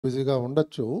బిజీగా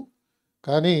ఉండొచ్చు.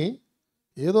 కానీ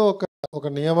ఏదో ఒక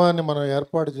నియమాన్ని మనం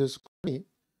ఏర్పాటు చేసుకొని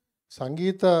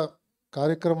సంగీత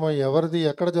కార్యక్రమం ఎవరిది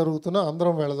ఎక్కడ జరుగుతున్నా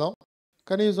అందరం వెళదాం,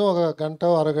 కనీసం ఒక గంట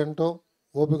అరగంట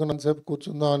ఓపికనంతసేపు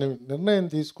కూర్చుందాం అని నిర్ణయం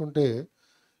తీసుకుంటే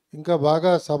ఇంకా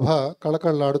బాగా సభ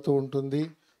కళకళలాడుతూ ఉంటుంది,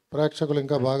 ప్రేక్షకులు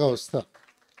ఇంకా బాగా వస్తారు.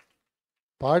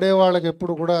 పాడేవాళ్ళకి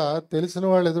ఎప్పుడు కూడా తెలిసిన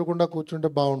వాళ్ళు ఎదురుకుండా కూర్చుంటే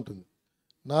బాగుంటుంది.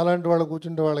 నాలాంటి వాళ్ళు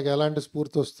కూర్చుంటే వాళ్ళకి ఎలాంటి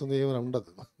స్ఫూర్తి వస్తుంది, ఏమి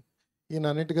ఉండదు. ఈయన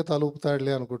అన్నిటికీ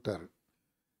తలుపుతాడులే అనుకుంటారు.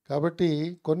 కాబట్టి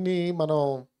కొన్ని మనం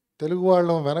తెలుగు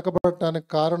వాళ్ళం వెనకబడటానికి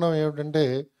కారణం ఏమిటంటే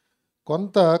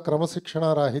కొంత క్రమశిక్షణ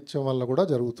రాహిత్యం వల్ల కూడా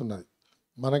జరుగుతున్నది.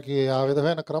 మనకి ఆ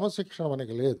విధమైన క్రమశిక్షణ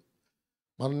మనకి లేదు.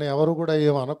 మనని ఎవరు కూడా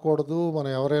ఏం అనకూడదు.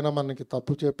 మనం ఎవరైనా మనకి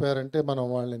తప్పు చెప్పారంటే మనం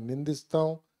వాళ్ళని నిందిస్తాం,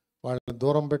 వాళ్ళని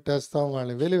దూరం పెట్టేస్తాం,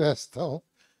 వాళ్ళని వెలివేస్తాం.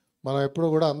 మనం ఎప్పుడు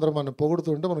కూడా అందరూ మనం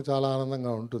పొగుడుతుంటే మనకు చాలా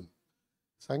ఆనందంగా ఉంటుంది.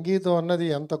 సంగీతం అన్నది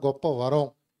ఎంత గొప్ప వరం.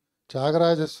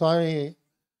 త్యాగరాజస్వామి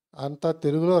అంతా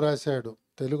తెలుగులో రాశాడు,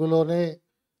 తెలుగులోనే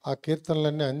ఆ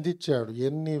కీర్తనలన్నీ అందించాడు.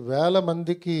 ఎన్ని వేల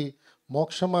మందికి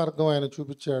మోక్ష మార్గం ఆయన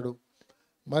చూపించాడు.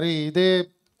 మరి ఇదే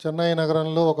చెన్నై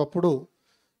నగరంలో ఒకప్పుడు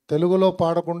తెలుగులో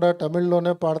పాడకుండా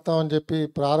తమిళ్లోనే పాడతామని చెప్పి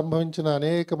ప్రారంభించిన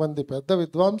అనేక మంది పెద్ద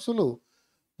విద్వాంసులు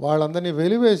వాళ్ళందరినీ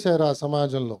వెలివేశారు. ఆ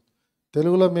సమాజంలో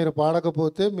తెలుగులో మీరు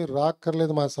పాడకపోతే మీరు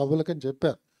రాక్కర్లేదు మా సభలకని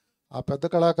చెప్పారు. ఆ పెద్ద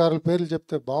కళాకారుల పేర్లు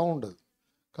చెప్తే బాగుండదు.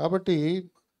 కాబట్టి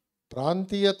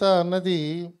ప్రాంతీయత అన్నది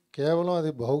కేవలం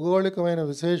అది భౌగోళికమైన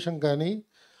విశేషం, కానీ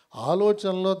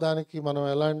ఆలోచనలో దానికి మనం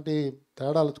ఎలాంటి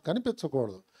తేడాలు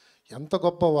కనిపించకూడదు. ఎంత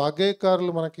గొప్ప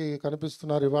వాగ్గేయకారులు మనకి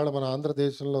కనిపిస్తున్నారు ఇవాళ మన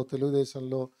ఆంధ్రదేశంలో,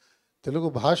 తెలుగుదేశంలో. తెలుగు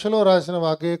భాషలో రాసిన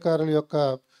వాగ్గేయకారుల యొక్క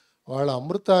వాళ్ళ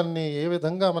అమృతాన్ని ఏ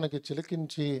విధంగా మనకి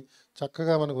చిలికించి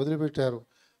చక్కగా మనకు వదిలిపెట్టారు.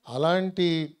 అలాంటి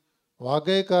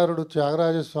వాగ్గేయకారుడు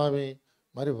త్యాగరాజస్వామి.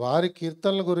 మరి వారి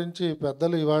కీర్తనల గురించి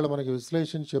పెద్దలు ఇవాళ మనకి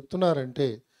విశ్లేషణ చెప్తున్నారంటే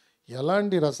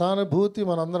ఎలాంటి రసానుభూతి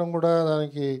మనందరం కూడా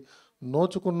దానికి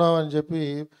నోచుకున్నామని చెప్పి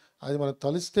అది మనకు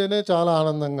తలిస్తేనే చాలా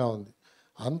ఆనందంగా ఉంది.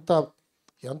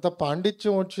 ఎంత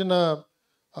పాండిత్యం వచ్చిన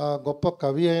గొప్ప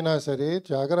కవి అయినా సరే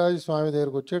త్యాగరాజ స్వామి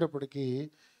దగ్గరికి వచ్చేటప్పటికి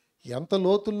ఎంత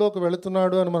లోతుల్లోకి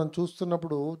వెళుతున్నాడు అని మనం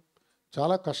చూస్తున్నప్పుడు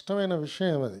చాలా కష్టమైన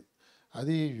విషయం.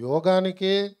 అది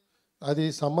యోగానికే అది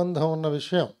సంబంధం ఉన్న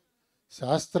విషయం,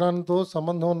 శాస్త్రంతో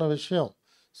సంబంధం ఉన్న విషయం,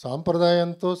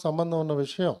 సాంప్రదాయంతో సంబంధం ఉన్న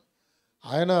విషయం.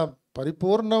 ఆయన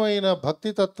పరిపూర్ణమైన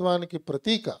భక్తి తత్వానికి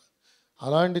ప్రతీక.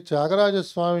 అలాంటి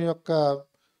త్యాగరాజస్వామి యొక్క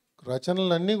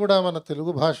రచనలన్నీ కూడా మన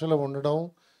తెలుగు భాషలో ఉండడం,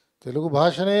 తెలుగు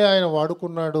భాషనే ఆయన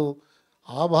వాడుకున్నాడు,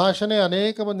 ఆ భాషనే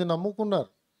అనేక మంది నమ్ముకున్నారు.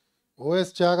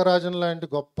 ఓఎస్ త్యాగరాజన్ లాంటి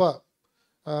గొప్ప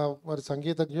మరి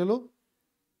సంగీతజ్ఞులు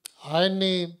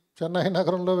ఆయన్ని చెన్నై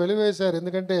నగరంలో వెలివేశారు.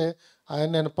 ఎందుకంటే ఆయన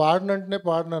నేను పాడనంటేనే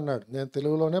పాడనన్నాడు. నేను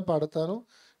తెలుగులోనే పాడతాను,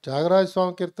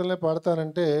 త్యాగరాజస్వామి కీర్తనలే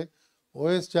పాడతానంటే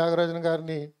ఓఎస్ త్యాగరాజన్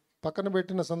గారిని పక్కన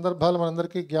పెట్టిన సందర్భాలు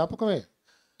మనందరికీ జ్ఞాపకమే.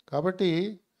 కాబట్టి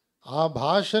ఆ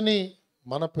భాషని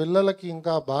మన పిల్లలకి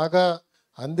ఇంకా బాగా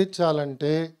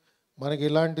అందించాలంటే మనకి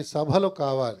ఇలాంటి సభలు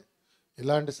కావాలి.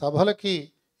 ఇలాంటి సభలకి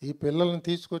ఈ పిల్లల్ని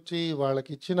తీసుకొచ్చి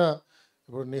వాళ్ళకి ఇచ్చిన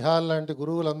ఇప్పుడు నిహాల్ లాంటి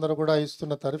గురువులందరూ కూడా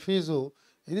ఇస్తున్న తర్ఫీజు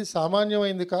ఇది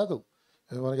సామాన్యమైంది కాదు.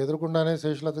 మనకు ఎదురుకుండానే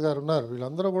శేషలత గారు ఉన్నారు.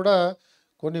 వీళ్ళందరూ కూడా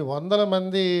కొన్ని వందల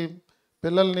మంది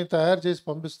పిల్లల్ని తయారు చేసి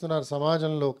పంపిస్తున్నారు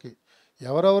సమాజంలోకి.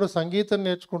 ఎవరెవరు సంగీతం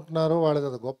నేర్చుకుంటున్నారో వాళ్ళకి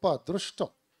అది గొప్ప అదృష్టం.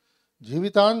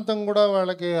 జీవితాంతం కూడా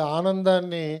వాళ్ళకి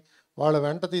ఆనందాన్ని వాళ్ళ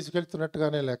వెంట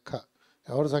తీసుకెళ్తున్నట్టుగానే లెక్క.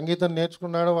 ఎవరు సంగీతం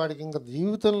నేర్చుకున్నాడో వాడికి ఇంకా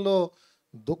జీవితంలో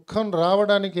దుఃఖం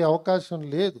రావడానికి అవకాశం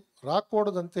లేదు,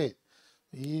 రాకూడదంతే.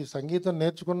 ఈ సంగీతం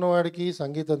నేర్చుకున్న వాడికి,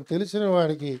 సంగీతం తెలిసిన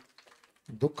వాడికి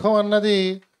దుఃఖం అన్నది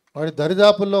వాడి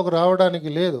దరిదాపుల్లోకి రావడానికి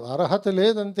లేదు, అర్హత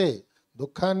లేదంతే.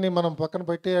 దుఃఖాన్ని మనం పక్కన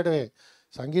పెట్టేయడమే.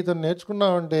 సంగీతం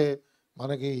నేర్చుకున్నామంటే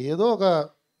మనకి ఏదో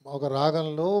ఒక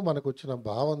రాగంలో మనకు వచ్చిన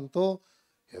భావంతో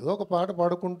ఏదో ఒక పాట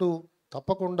పాడుకుంటూ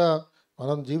తప్పకుండా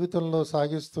మనం జీవితంలో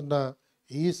సాగిస్తున్న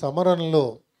ఈ సమరంలో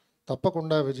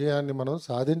తప్పకుండా విజయాన్ని మనం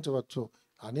సాధించవచ్చు.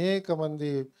 అనేక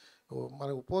మంది మన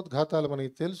ఉపోద్ఘాతాలు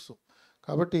మనకి తెలుసు.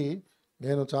 కాబట్టి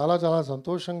నేను చాలా చాలా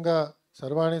సంతోషంగా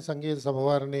సర్వాణి సంగీత సభ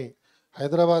వారిని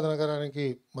హైదరాబాద్ నగరానికి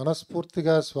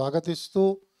మనస్ఫూర్తిగా స్వాగతిస్తూ,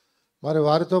 మరి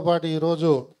వారితో పాటు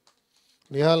ఈరోజు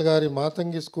నిహాల్ గారి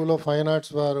Matangi school of fine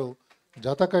arts వారు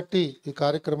జత కట్టి ఈ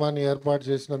కార్యక్రమాన్ని ఏర్పాటు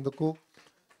చేసినందుకు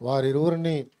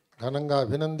వారిరువురిని ఘనంగా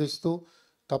అభినందిస్తూ,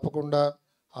 తప్పకుండా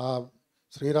ఆ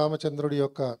శ్రీరామచంద్రుడి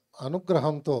యొక్క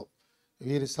అనుగ్రహంతో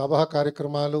వీరి సభా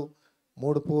కార్యక్రమాలు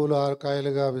 3 పువ్వులు 6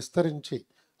 కాయలుగా విస్తరించి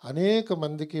అనేక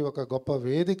మందికి ఒక గొప్ప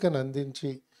వేదికను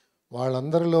అందించి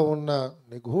వాళ్ళందరిలో ఉన్న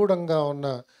నిగూఢంగా ఉన్న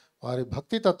వారి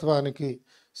భక్తి తత్వానికి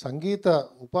సంగీత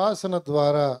ఉపాసన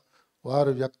ద్వారా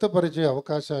వారు వ్యక్తపరిచే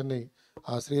అవకాశాన్ని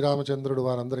ఆ శ్రీరామచంద్రుడు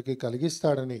వారందరికీ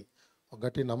కలిగిస్తాడని ఒక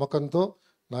గట్టి నమ్మకంతో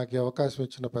నాకు ఈ అవకాశం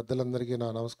ఇచ్చిన పెద్దలందరికీ నా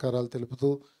నమస్కారాలు తెలుపుతూ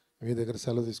మీ దగ్గర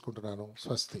సెలవు తీసుకుంటున్నాను.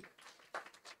 స్వస్తి.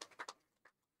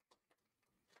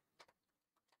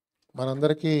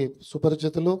 మనందరికీ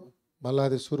సుపరిచితులు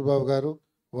మల్లాది సూరిబాబు గారు.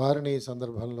 వారిని ఈ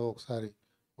సందర్భంలో ఒకసారి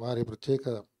వారి ప్రత్యేక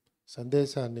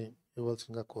సందేశాన్ని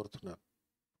ఇవ్వాల్సిందిగా కోరుతున్నాను.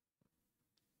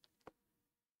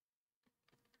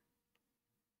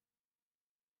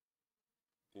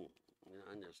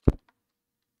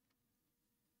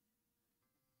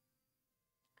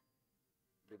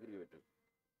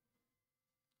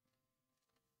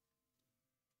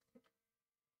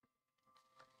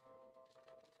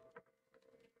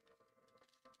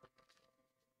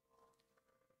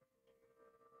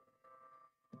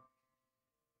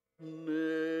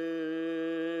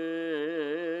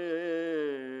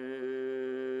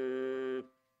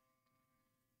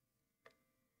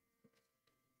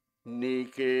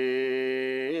 నీకే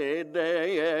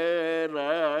దయరాక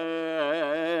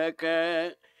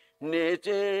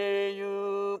నేచేయు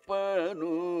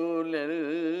పనులెల్లా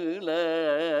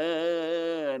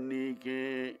నీకే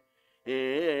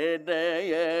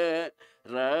దయరాక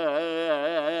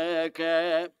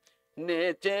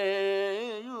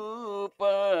నేచేయు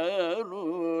పనులెల్లా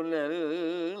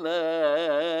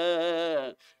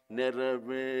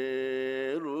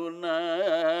నెరవేరునా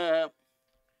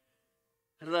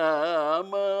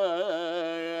రామ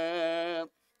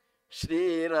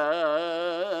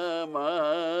శ్రీరామ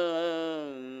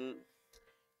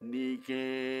నీకే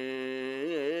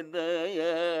దయ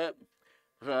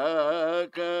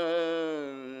రాక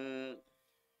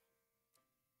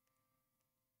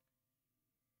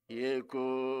ఏకో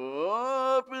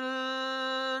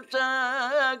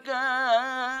పిల్చక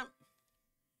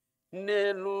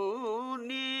నేను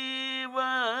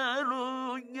నీవను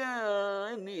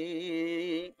జ్ఞాని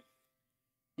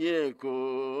ఏకో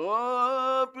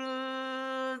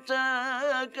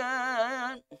పిల్చక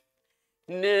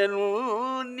నేను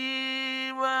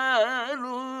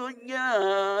నీవను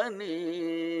జ్ఞానికి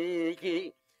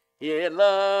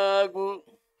ఎలాగు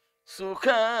సుఖమిచ్చునే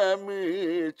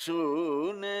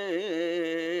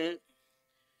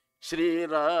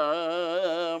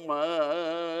శ్రీరామ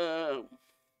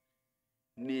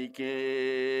నీకే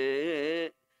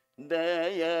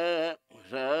దయ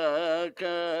రాక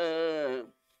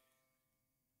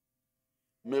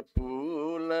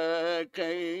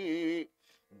మెప్పులకై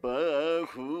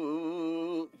బహు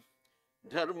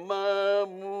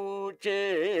ధర్మము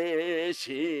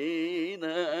చేసిన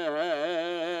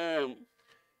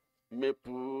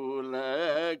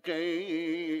మెప్పులకై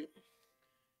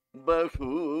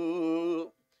బహు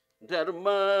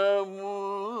ధర్మము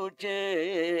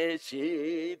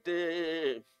చేసితే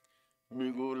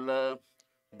మిగుల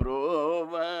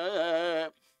బ్రోవ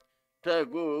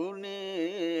తగునే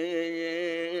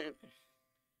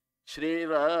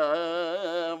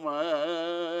శ్రీరామ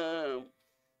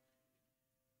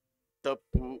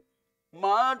తప్పు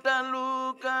మాటలు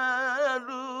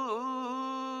కాదు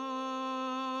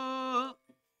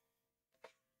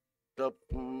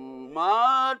తప్పు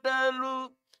మాటలు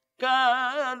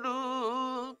కాదు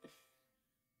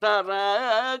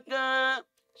తరక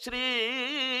శ్రీరామ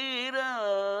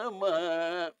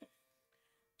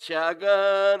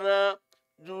చగర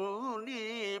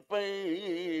జూనిపై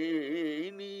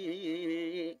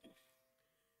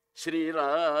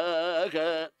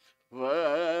శ్రీరాఘవ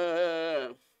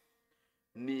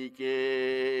నీకే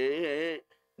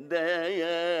దయ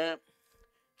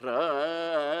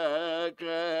రాక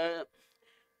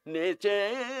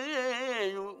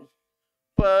నేచేయు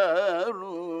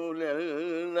పనులెల్లా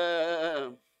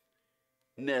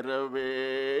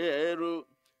నెరవేరు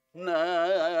నా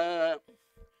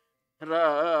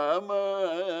రామ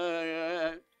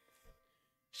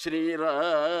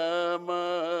శ్రీరామ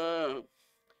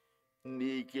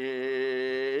నీకే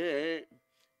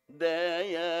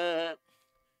దయ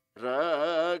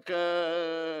రాక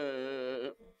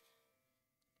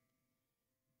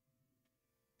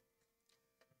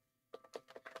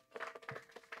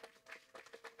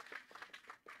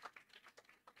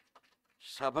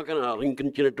సభకు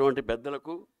అలంకరించినటువంటి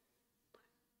పెద్దలకు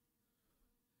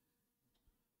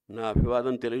నా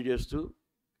అభివాదం తెలియజేస్తూ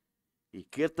ఈ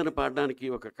కీర్తన పాడడానికి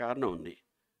ఒక కారణం ఉంది.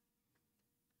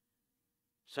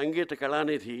 సంగీత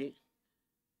కళానిధి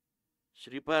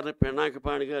శ్రీపాద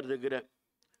పెనాకపాణి గారి దగ్గర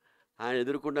ఆయన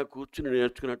ఎదురుకుండా కూర్చుని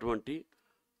నేర్చుకున్నటువంటి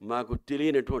మాకు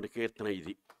తెలియనటువంటి కీర్తన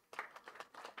ఇది.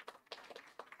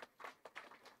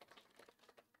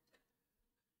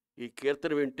 ఈ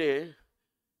కీర్తన వింటే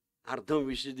అర్థం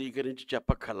విశదీకరించి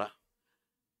చెప్పక్కల.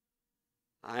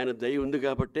 ఆయన దయ ఉంది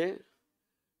కాబట్టే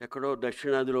ఎక్కడో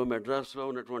దక్షిణాదిలో మెడ్రాస్లో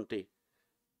ఉన్నటువంటి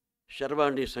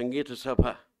శర్వాణి సంగీత సభ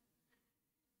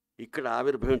ఇక్కడ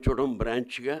ఆవిర్భవించడం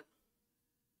బ్రాంచ్గా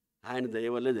ఆయన దయ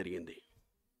వల్లే జరిగింది.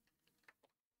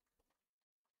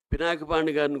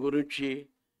 పినాకిపాణి గారిని గురించి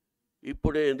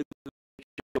ఇప్పుడే ఎందుకు,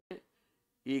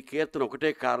 ఈ కీర్తన ఒకటే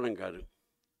కారణం కాదు.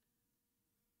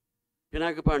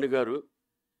 పినాకిపాణి గారు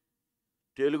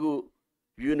తెలుగు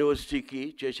యూనివర్సిటీకి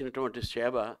చేసినటువంటి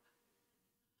సేవ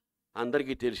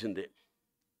అందరికీ తెలిసిందే.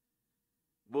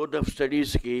 బోర్డ్ ఆఫ్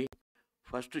స్టడీస్కి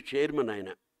ఫస్ట్ చైర్మన్ ఆయన.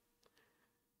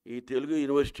 ఈ తెలుగు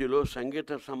యూనివర్సిటీలో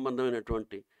సంగీత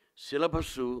సంబంధమైనటువంటి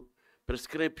సిలబస్సు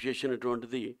ప్రిస్క్రైబ్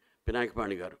చేసినటువంటిది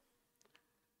పినాకిపాణి గారు.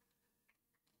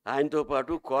 ఆయనతో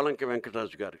పాటు కోలంక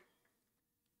వెంకటరాజు గారు.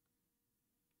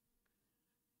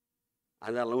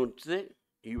 అది అలా ఉంచితే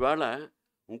ఇవాళ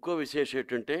ఇంకో విశేషం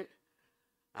ఏంటంటే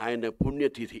ఆయన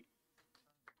పుణ్యతిథి.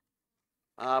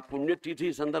 ఆ పుణ్యతిథి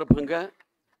సందర్భంగా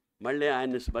మళ్ళీ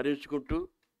ఆయన్ని స్మరించుకుంటూ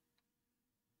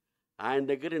ఆయన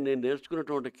దగ్గర నేను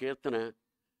నేర్చుకున్నటువంటి కీర్తన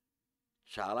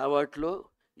చాలా వాటిలో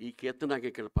ఈ కీర్తన నాకు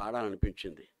ఇక్కడ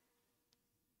పాడాలనిపించింది.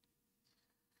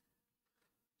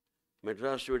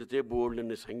 మెడ్రాస్ పెడితే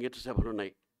బోల్డన్ని సంగీత సభలు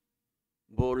ఉన్నాయి,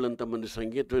 బోల్డంతమంది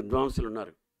సంగీత విద్వాంసులు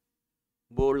ఉన్నారు,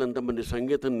 బోల్డంతమంది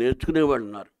సంగీతం నేర్చుకునేవాళ్ళు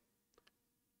ఉన్నారు.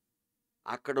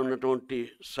 అక్కడ ఉన్నటువంటి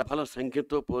సభల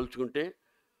సంఖ్యతో పోల్చుకుంటే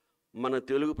మన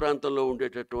తెలుగు ప్రాంతంలో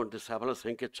ఉండేటటువంటి సభల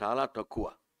సంఖ్య చాలా తక్కువ.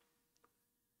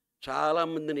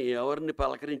 చాలామందిని ఎవరిని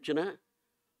పలకరించినా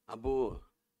అబ్బో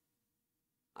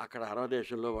అక్కడ అరవ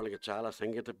దేశంలో వాళ్ళకి చాలా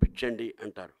సంగీత పిచ్చండి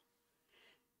అంటారు.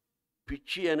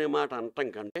 పిచ్చి అనే మాట అనటం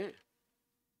కంటే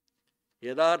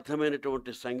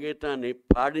యథార్థమైనటువంటి సంగీతాన్ని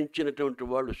పాడించినటువంటి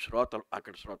వాళ్ళు శ్రోతలు,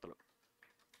 అక్కడ శ్రోతలు.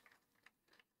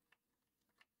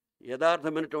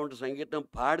 యథార్థమైనటువంటి సంగీతం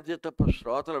పాడితే తప్ప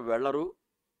శ్రోతలు వెళ్ళరు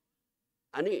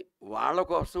అని వాళ్ళ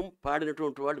కోసం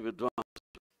పాడినటువంటి వాళ్ళు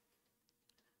విద్వాంసులు.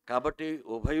 కాబట్టి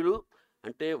ఉభయులు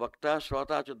అంటే వక్త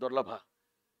శ్రోతాచ దుర్లభ.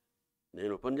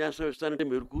 నేను ఉపన్యాసం ఇస్తానంటే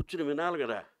మీరు కూర్చుని వినాలి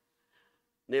కదా,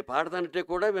 నేను పాడతానంటే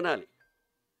కూడా వినాలి.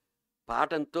 పాట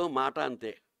ఎంతో మాట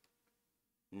అంతే.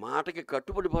 మాటకి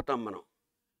కట్టుబడిపోతాం మనం,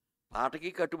 పాటకి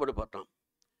కట్టుబడిపోతాం.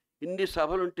 ఇన్ని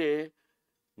సభలుంటే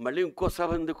మళ్ళీ ఇంకో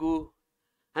సభ ఎందుకు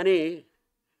అని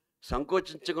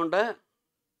సంకోచించకుండా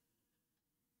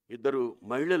ఇద్దరు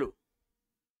మహిళలు,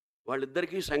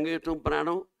 వాళ్ళిద్దరికీ సంగీతం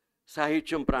ప్రాణం,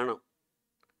 సాహిత్యం ప్రాణం.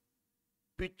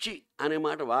 పిచ్చి అనే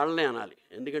మాట వాళ్ళనే అనాలి.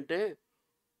 ఎందుకంటే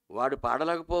వాడు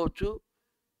పాడలేకపోవచ్చు,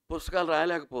 పుస్తకాలు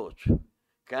రాయలేకపోవచ్చు,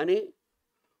 కానీ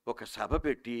ఒక సభ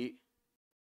పెట్టి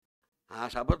ఆ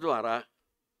సభ ద్వారా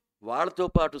వాళ్ళతో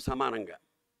పాటు సమానంగా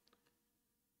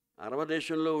అరవ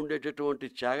దేశంలో ఉండేటటువంటి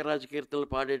త్యాగరాజ కీర్తనలు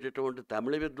పాడేటటువంటి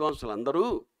తమిళ విద్వాంసులందరూ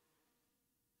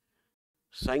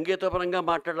సంగీతపరంగా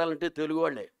మాట్లాడాలంటే తెలుగు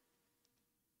వాళ్ళే.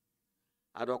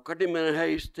 అదొక్కటి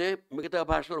మినహాయిస్తే మిగతా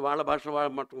భాషలు వాళ్ళ భాష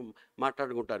వాళ్ళు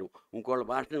మాట్లాడుకుంటారు. ఇంకోళ్ళ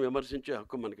భాషను విమర్శించే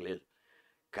హక్కు మనకి లేదు.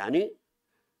 కానీ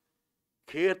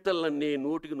కీర్తనలన్నీ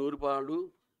 100కి 100 పాళ్ళు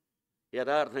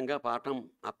యథార్థంగా పాఠం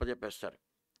అప్పచెప్పేస్తారు.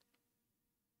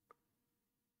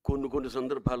 కొన్ని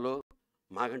సందర్భాల్లో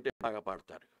మాకంటే బాగా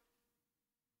పాడతారు.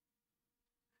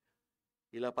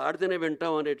 ఇలా పాడితేనే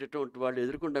వింటాం అనేటటువంటి వాళ్ళు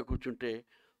ఎదురుకుండా కూర్చుంటే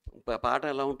పాట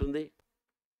ఎలా ఉంటుంది?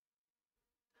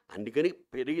 అందుకని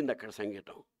పెరిగింది అక్కడ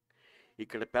సంగీతం.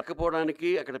 ఇక్కడ పెరగపోవడానికి,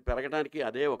 అక్కడ పెరగడానికి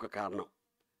అదే ఒక కారణం.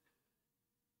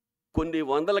 కొన్ని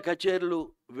వందల కచేరీలు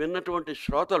విన్నటువంటి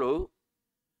శ్రోతలు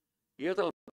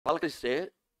ఈతలు పలకరిస్తే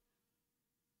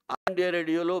ఆల్ ఇండియా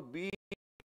రేడియోలో బీ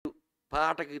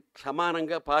పాటకి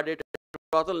సమానంగా పాడేట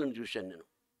శ్రోతలు నేను చూశాను. నేను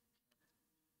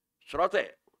శ్రోతే,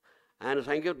 ఆయన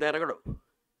సంగీతం ఎరగడు,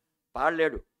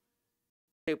 పాడలేడు.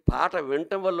 పాట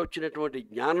వినటం వల్ల వచ్చినటువంటి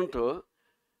జ్ఞానంతో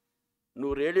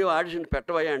నువ్వు రేడియో ఆడిషన్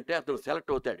పెట్టవయ్యా అంటే అతను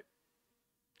సెలెక్ట్ అవుతాడు.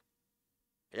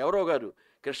 ఎవరో గారు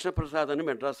కృష్ణప్రసాద్ అని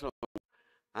మెడ్రాస్లో,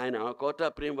 ఆయన కోట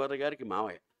ప్రేమవర గారికి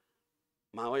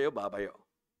మావయ్యో బాబాయో.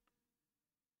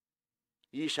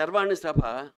 ఈ శర్వాణి సభ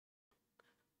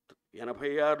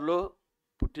 86లో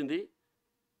పుట్టింది.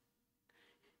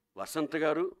 వసంత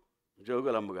గారు,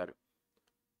 జోగులమ్మ గారు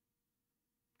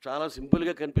చాలా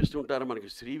సింపుల్గా కనిపిస్తూ ఉంటారు మనకి.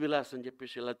 శ్రీవిలాస్ అని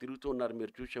చెప్పేసి ఇలా తిరుగుతూ ఉన్నారు,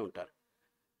 మీరు చూసే ఉంటారు.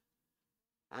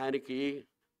 ఆయనకి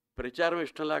ప్రచారం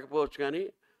ఇష్టం లేకపోవచ్చు, కానీ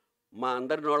మా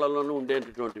అందరి నోళ్ళలోనూ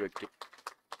ఉండేటటువంటి వ్యక్తి.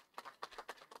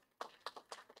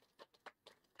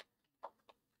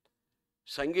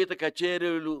 సంగీత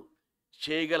కచేరీలు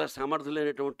చేయగల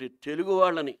సమర్థులైనటువంటి తెలుగు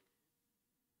వాళ్ళని,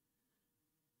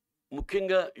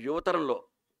 ముఖ్యంగా యువతరంలో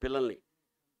పిల్లల్ని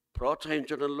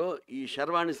ప్రోత్సహించడంలో ఈ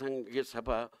శర్వాణి సంగీత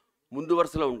సభ ముందు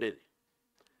వరుసలో ఉండేది.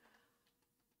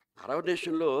 అరవ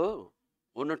దేశంలో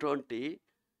ఉన్నటువంటి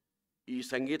ఈ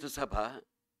సంగీత సభ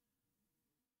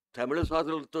తమిళ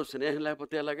సోదరులతో స్నేహం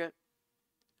లేకపోతే ఎలాగా?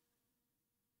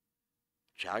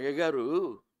 త్యాగ గారు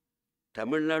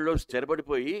తమిళనాడులో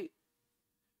స్థిరపడిపోయి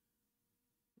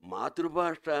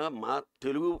మాతృభాష మా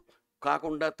తెలుగు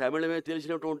కాకుండా తమిళమే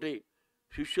తెలిసినటువంటి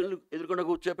శిష్యులను ఎదుర్కొన్న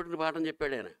కూర్చోపెట్టిన పాఠం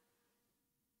చెప్పాడు ఆయన.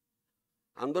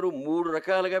 అందరూ 3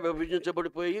 రకాలుగా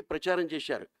విభజించబడిపోయి ప్రచారం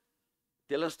చేశారు.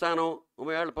 తిలస్థానం,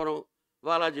 ఉమయాళపురం,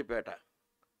 వాలాజీపేట.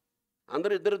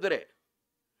 అందరూ ఇద్దరిద్దరే.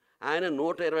 ఆయన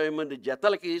 120 మంది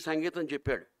జతలకి సంగీతం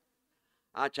చెప్పాడు.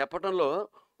 ఆ చెప్పటంలో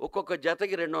ఒక్కొక్క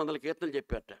జతకి 200 కీర్తనలు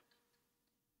చెప్పారట.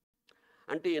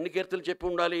 అంటే ఎన్ని కీర్తనలు చెప్పి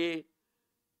ఉండాలి?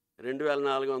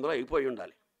 2400 అయిపోయి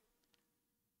ఉండాలి.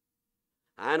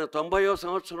 ఆయన 90వ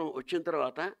సంవత్సరం వచ్చిన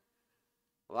తర్వాత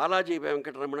వాలాజీ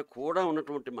వెంకటరమణ కూడా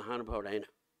ఉన్నటువంటి మహానుభావుడు ఆయన.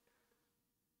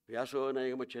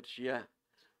 వ్యాసోనయమ చర్చియ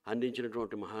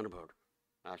అందించినటువంటి మహానుభావుడు.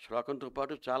 ఆ శ్లోకంతో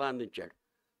పాటు చాలా అందించాడు.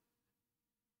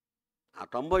 ఆ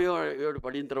 97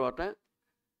 పడిన తర్వాత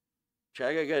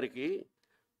త్యాగ గారికి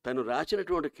తను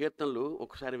రాసినటువంటి కీర్తనలు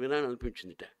ఒకసారి వినాలని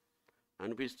అనిపించిందిట.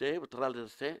 అనిపిస్తే ఉత్తరాలు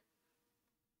తెస్తే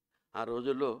ఆ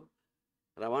రోజుల్లో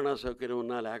రవాణా సౌకర్యం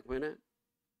ఉన్నా లేకపోయినా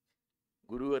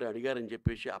గురువుగారు అడిగారని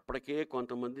చెప్పేసి అప్పటికే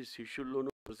కొంతమంది శిష్యుల్లోనూ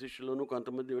ప్రశిష్యుల్లోనూ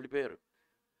కొంతమంది వెళ్ళిపోయారు.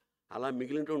 అలా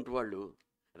మిగిలినటువంటి వాళ్ళు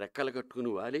రెక్కలు కట్టుకుని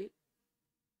వాలి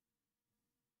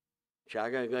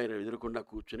త్యాగ గారు ఎదురకుండా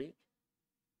కూర్చుని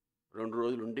 2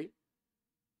 రోజులు ఉండి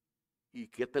ఈ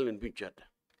కీర్తనలు వినిపించారట.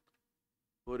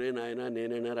 ఒరే నాయన,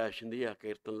 నేనైనా రాసింది ఆ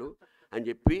కీర్తనలు అని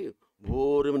చెప్పి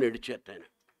బోరుమని నడిచారట.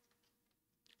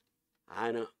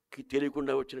 ఆయనకి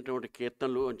తెలియకుండా వచ్చినటువంటి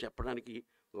కీర్తనలు అని చెప్పడానికి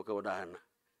ఒక ఉదాహరణ.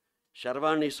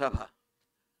 శర్వాణి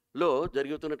సభలో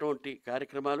జరుగుతున్నటువంటి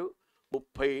కార్యక్రమాలు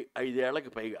 35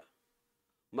 ఏళ్లకి పైగా.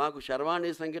 మాకు శర్వాణి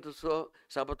సంగీత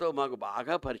సభతో మాకు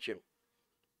బాగా పరిచయం.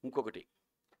 ఇంకొకటి,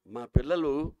 మా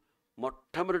పిల్లలు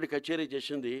మొట్టమొదటి కచేరీ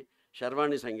చేసింది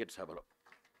శర్వాణి సంగీత సభలో.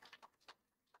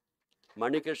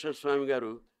 మణికృష్ణ స్వామి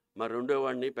గారు మా రెండో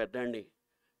వాడిని పెద్దాడిని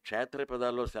క్షేత్ర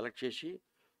పదాల్లో సెలెక్ట్ చేసి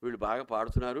వీళ్ళు బాగా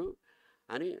పాడుతున్నారు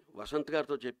అని వసంత్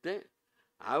గారితో చెప్తే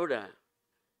ఆవిడ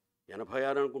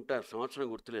 86 అనుకుంటా, సంవత్సరం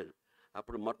గుర్తులేదు,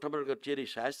 అప్పుడు మొట్టమొదటి కచేరీ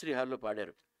శాస్త్రి హాల్లో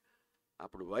పాడారు.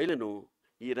 అప్పుడు వైలిను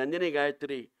ఈ రంజని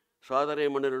గాయత్రి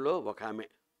సోదరీమణులలో ఒక ఆమె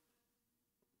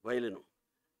వైలిను,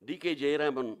 డికే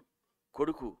జయరామన్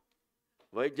కొడుకు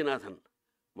వైద్యనాథన్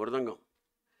మృదంగం,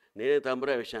 నేనే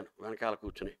తంబురా వేశాను వెనకాల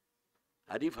కూర్చుని.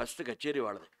 అది ఫస్ట్ కచేరీ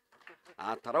వాళ్ళది.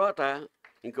 ఆ తర్వాత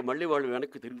ఇంక మళ్ళీ వాళ్ళు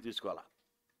వెనక్కి తిరిగి తీసుకోవాలా.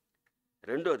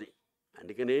 రెండోది,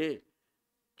 అందుకనే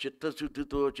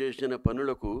చిత్తశుద్ధితో చేసిన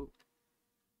పనులకు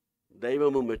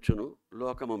దైవము మెచ్చును,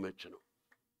 లోకము మెచ్చును.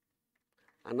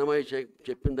 అన్నమయ్య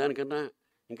చెప్పిన దానికన్నా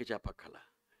ఇంక చెప్పక్కల.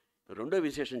 రెండో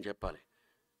విశేషం చెప్పాలి.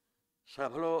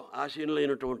 సభలో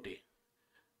ఆసీనులైనటువంటి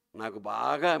నాకు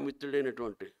బాగా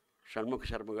మిత్రుడైనటువంటి షణ్ముఖ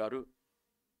శర్మ గారు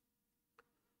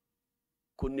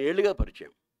కొన్నేళ్లుగా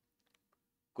పరిచయం,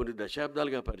 కొన్ని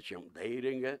దశాబ్దాలుగా పరిచయం.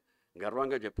 ధైర్యంగా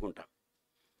గర్వంగా చెప్పుకుంటాం.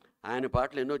 ఆయన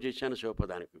పాటలు ఎన్నో చేశాను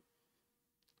శివపదానికి.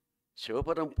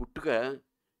 శివపదం పుట్టుక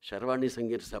శర్వాణి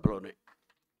సంగీత సభలోనే.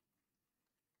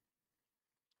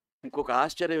 ఇంకొక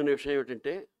ఆశ్చర్యమైన విషయం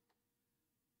ఏమిటంటే,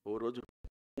 ఓ రోజు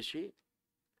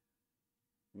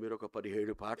మీరు ఒక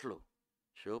 17 పాటలు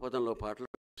శివపదంలో పాటలు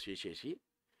చేసేసి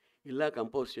ఇలా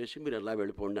కంపోజ్ చేసి మీరు ఎలా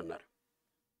వెళ్ళిపోండి అన్నారు.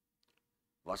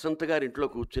 వసంత్ గారి ఇంట్లో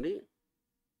కూర్చుని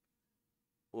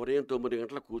ఉదయం 9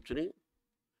 గంటలకు కూర్చుని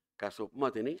కాస్త ఉప్మా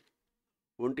తిని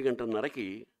 1:30కి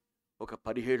ఒక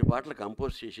 17 పాటలు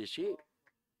కంపోజ్ చేసేసి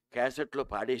క్యాసెట్లో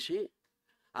పాడేసి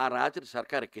ఆ రాత్రి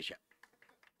సర్కార్ ఎక్కేశా.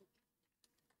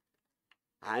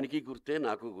 ఆయనకి గుర్తే,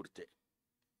 నాకు గుర్తే.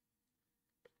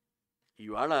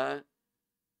 ఇవాళ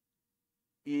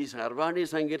ఈ సర్వాణి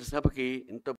సంగీత సభకి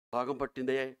ఇంత భాగం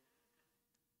పట్టిందే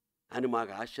అని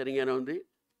మాకు ఆశ్చర్యంగానే ఉంది.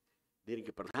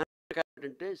 దీనికి ప్రధాన కారణం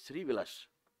ఏంటంటే శ్రీవిలాస్.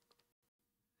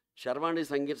 శర్వాణి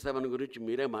సంగీత సభను గురించి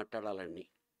మీరే మాట్లాడాలని.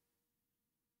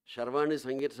 శర్వాణి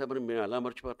సంగీత సభను మేము ఎలా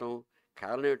మర్చిపోతాం?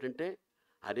 కారణం ఏమిటంటే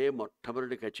అదే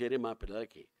మొట్టమొదటి కచేరీ మా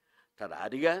పిల్లలకి.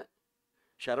 తదాదిగా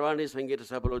శర్వాణి సంగీత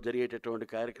సభలో జరిగేటటువంటి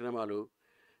కార్యక్రమాలు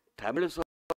తమిళ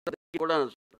కూడా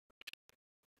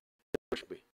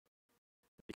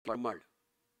పమ్మాళ్ళు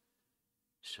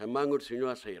శమ్మాంగుడి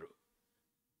శ్రీనివాసయ్యరు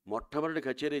మొట్టమొదటి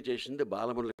కచేరీ చేసింది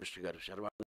బాలమురళి కృష్ణ గారు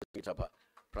శర్వాణి సంగీత సభ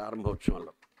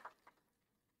ప్రారంభోత్సవంలో.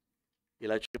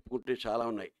 ఇలా చెప్పుకుంటే చాలా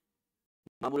ఉన్నాయి.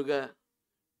 మామూలుగా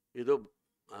ఏదో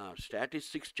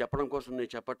స్టాటిస్టిక్స్ చెప్పడం కోసం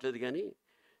నేను చెప్పట్లేదు, కానీ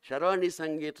శర్వాణి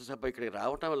సంగీత సభ ఇక్కడికి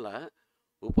రావటం వల్ల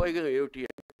ఉపయోగం ఏమిటి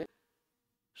అంటే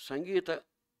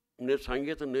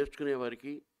సంగీతం నేర్చుకునే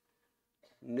వారికి,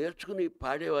 నేర్చుకుని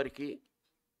పాడేవారికి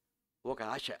ఒక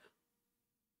ఆశ,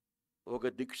 ఒక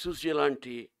దిక్సూచి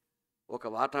లాంటి ఒక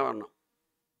వాతావరణం.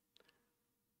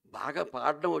 బాగా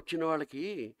పాడడం వచ్చిన వాళ్ళకి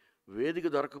వేదిక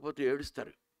దొరకకపోతే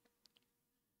ఏడుస్తారు,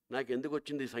 నాకు ఎందుకు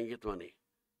వచ్చింది ఈ సంగీతం అని.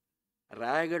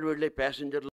 రాయగఢ్ వెళ్ళే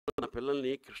ప్యాసింజర్లు నా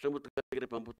పిల్లల్ని కృష్ణమూర్తి దగ్గర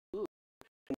పంపుతూ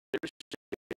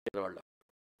వాళ్ళు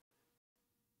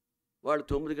వాళ్ళు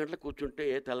 9 గంటలకు కూర్చుంటే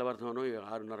తెల్లవారుతానో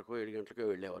 6:30కో 7 గంటలకో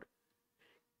వెళ్ళేవారు.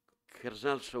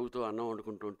 కిరసనాల స్టవ్తో అన్నం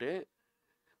వండుకుంటుంటే,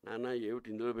 నాన్న ఏమిటి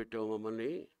ఇందులో పెట్టావు మమ్మల్ని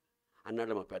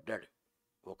అన్నాడు మా పెద్దాడు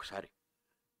ఒకసారి.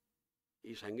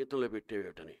 ఈ సంగీతంలో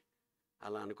పెట్టేవేమిటని.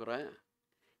 అలా అనుకురా,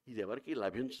 ఇది ఎవరికి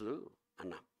లభించదు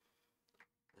అన్నా.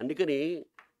 అందుకని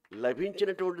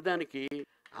లభించినటువంటి దానికి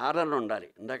ఆదరణ ఉండాలి.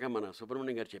 ఇందాక మన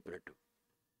సుబ్రహ్మణ్యం గారు చెప్పినట్టు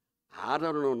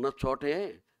ఆదరణ ఉన్న చోటే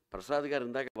ప్రసాద్ గారు,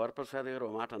 ఇందాక వరప్రసాద్ గారు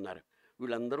ఒక మాట అన్నారు,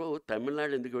 వీళ్ళందరూ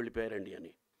తమిళనాడు ఎందుకు వెళ్ళిపోయారండి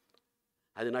అని.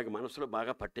 అది నాకు మనసులో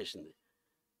బాగా పట్టేసింది.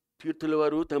 తీర్థుల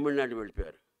వారు తమిళనాడు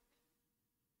వెళ్ళిపోయారు.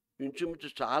 ఇంచుమించు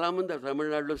చాలామంది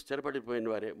తమిళనాడులో స్థిరపడిపోయిన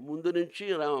వారే. ముందు నుంచి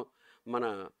మన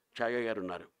ఛాయ గారు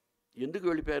ఉన్నారు. ఎందుకు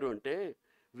వెళ్ళిపోయారు అంటే,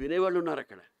 వినేవాళ్ళు ఉన్నారు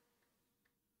అక్కడ.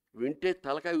 వింటే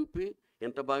తలకాయ ఉప్పి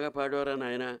ఎంత బాగా పాడేవారా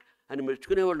నాయన అని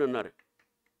మెచ్చుకునేవాళ్ళు ఉన్నారు.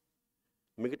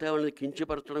 మిగతా వాళ్ళని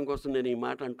కించపరచడం కోసం నేను ఈ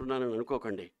మాట అంటున్నానని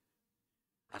అనుకోకండి.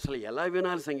 అసలు ఎలా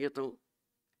వినాలి సంగీతం,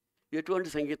 ఎటువంటి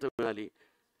సంగీతం వినాలి,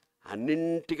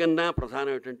 అన్నింటికన్నా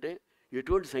ప్రధానం ఏంటంటే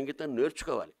ఎటువంటి సంగీతాన్ని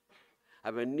నేర్చుకోవాలి.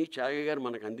 అవన్నీ ఛాయ గారు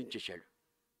మనకు అందించేశాడు.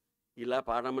 ఇలా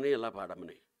పాడమని ఇలా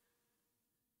పాడమని.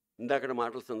 ఇందాక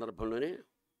మాటల సందర్భంలోనే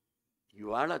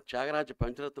ఇవాళ త్యాగరాజ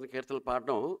పంచరత్న కీర్తనలు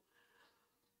పాడడం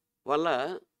వల్ల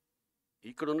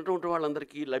ఇక్కడ ఉన్నటువంటి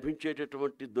వాళ్ళందరికీ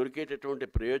దొరికేటటువంటి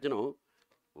ప్రయోజనం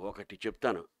ఒకటి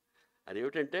చెప్తాను.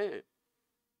 అదేమిటంటే,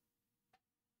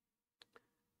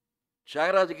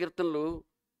 త్యాగరాజ కీర్తనలు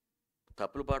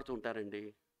తప్పులు పాడుతూ ఉంటారండి,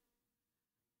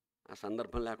 ఆ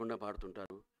సందర్భం లేకుండా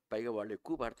పాడుతుంటారు, పైగా వాళ్ళు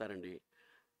ఎక్కువ పాడతారండి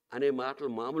అనే మాటలు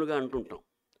మామూలుగా అంటుంటాం.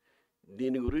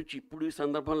 దీని గురించి ఇప్పుడు ఈ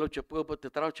సందర్భంలో చెప్పుకోకపోతే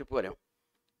తర్వాత చెప్పుకోలేం.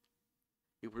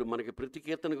 ఇప్పుడు మనకి ప్రతి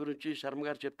కీర్తన గురించి శర్మ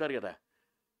గారు చెప్తారు కదా,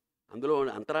 అందులో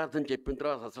అంతరార్థం చెప్పిన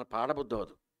తర్వాత అసలు పాడబుద్ధి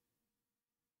అవ్వదు.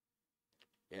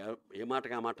 ఏ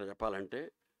మాటగా ఆ మాట చెప్పాలంటే,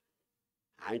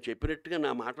 ఆయన చెప్పినట్టుగా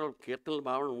నా మాటలు కీర్తనలు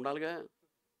భావన ఉండాలిగా.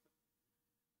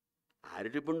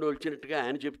 అరటిపండు వచ్చినట్టుగా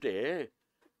ఆయన చెప్తే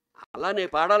అలా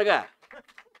నేను పాడాలిగా.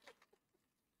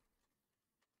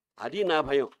 అది నా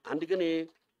భయం. అందుకని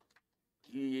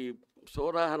ఈ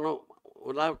సోదాహరణం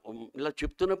ఇలా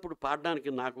చెప్తున్నప్పుడు పాడడానికి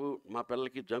నాకు మా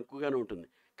పిల్లలకి జంకుగానే ఉంటుంది.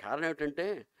 కారణం ఏమిటంటే,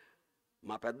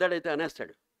 మా పెద్దాడైతే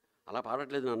అనేస్తాడు, అలా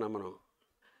పాడట్లేదు నాన్న మనం.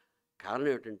 కారణం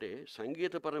ఏమిటంటే,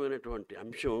 సంగీతపరమైనటువంటి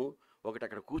అంశం ఒకటి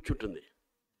అక్కడ కూర్చుంటుంది.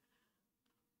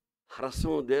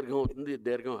 హ్రస్వం దీర్ఘం అవుతుంది,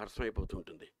 దీర్ఘం హ్రస్వం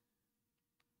అయిపోతుంటుంది.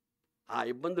 ఆ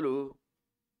ఇబ్బందులు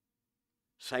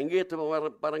సంగీత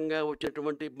పరంగా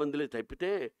వచ్చేటువంటి ఇబ్బందులే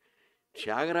తప్పితే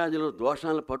త్యాగరాజులో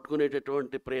దోషాలను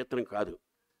పట్టుకునేటటువంటి ప్రయత్నం కాదు.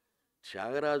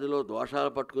 త్యాగరాజులో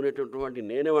దోషాలు పట్టుకునేటటువంటి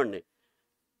నేనేవాడిని.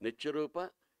 నిత్యరూప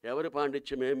ఎవరి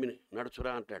పాండిత్యమేమి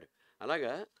నడుచురా అంటాడు.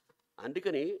 అలాగా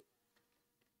అందుకని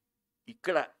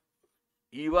ఇక్కడ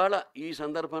ఇవాళ ఈ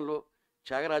సందర్భంలో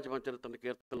త్యాగరాజ పంచరత్న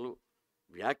కీర్తనలు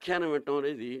వ్యాఖ్యానం వినటం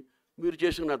అనేది మీరు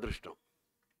చేసుకున్న అదృష్టం.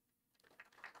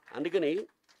 అందుకని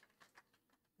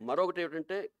మరొకటి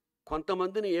ఏమిటంటే,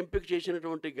 కొంతమందిని ఎంపిక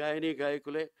చేసినటువంటి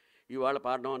గాయకులే ఇవాళ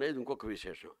పాడడం అనేది ఇంకొక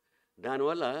విశేషం.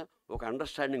 దానివల్ల ఒక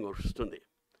అండర్స్టాండింగ్ వస్తుంది.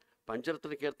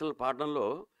 పంచరత్న కీర్తనలు పాడడంలో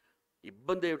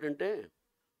ఇబ్బంది ఏమిటంటే,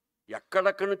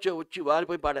 ఎక్కడెక్కడి నుంచో వచ్చి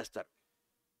వారిపోయి పాడేస్తారు.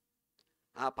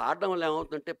 ఆ పాడడం వల్ల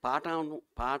ఏమవుతుందంటే,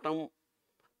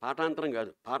 పాఠాంతరం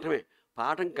కాదు,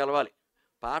 పాఠం కలవాలి.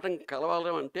 పాఠం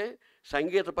కలవాలంటే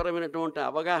సంగీతపరమైనటువంటి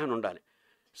అవగాహన ఉండాలి.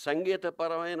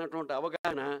 సంగీతపరమైనటువంటి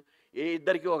అవగాహన ఏ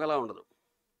ఇద్దరికీ ఒకలా ఉండదు.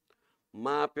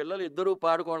 మా పిల్లలు ఇద్దరూ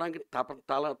పాడుకోవడానికి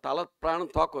తల ప్రాణం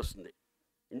తోకొస్తుంది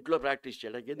ఇంట్లో ప్రాక్టీస్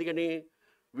చేయడానికి. ఎందుకని,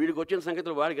 వీడికి వచ్చిన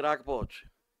సంగీతం వాడికి రాకపోవచ్చు,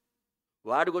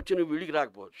 వాడికి వచ్చిన వీడికి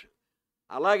రాకపోవచ్చు.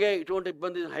 అలాగే ఇటువంటి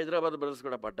ఇబ్బంది హైదరాబాద్ బ్రదర్స్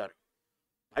కూడా పడ్డారు.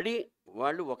 పడి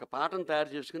వాళ్ళు ఒక పాటను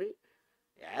తయారు చేసుకుని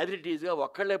యాజ్ ఇట్ ఈజ్గా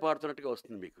ఒక్కళ్ళే పాడుతున్నట్టుగా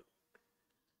వస్తుంది మీకు.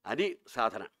 అది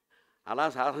సాధన. అలా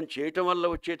సాధన చేయటం వల్ల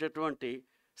వచ్చేటటువంటి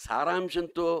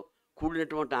సారాంశంతో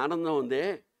కూడినటువంటి ఆనందం ఉందే,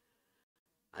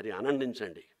 అది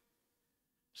ఆనందించండి.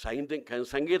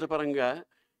 సంగీతపరంగా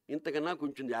ఇంతకన్నా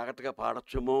కొంచెం జాగ్రత్తగా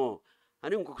పాడొచ్చేమో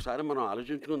అని ఇంకొకసారి మనం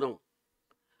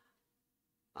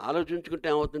ఆలోచించుకుంటే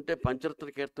ఏమవుతుంటే, పంచరత్న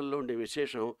కీర్తనలో ఉండే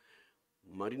విశేషం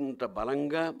మరింత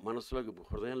బలంగా మనసులోకి,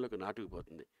 హృదయంలోకి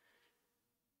నాటుకుపోతుంది.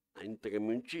 ఇంతకు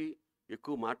మించి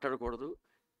ఎక్కువ మాట్లాడకూడదు,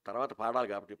 తర్వాత పాడాలి.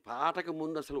 కాబట్టి పాటకు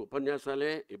ముందు అసలు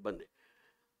ఉపన్యాసాలే ఇబ్బంది,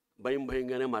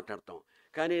 భయంగానే మాట్లాడతాం.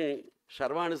 కానీ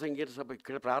సర్వాణి సంగీత సభ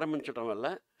ఇక్కడ ప్రారంభించడం వల్ల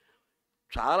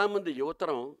చాలామంది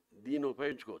యువతరం దీన్ని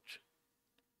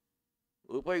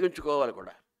ఉపయోగించుకోవాలి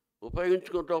కూడా.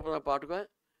 ఉపయోగించుకోవడంతో పాటుగా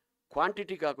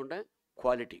క్వాంటిటీ కాకుండా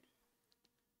క్వాలిటీ.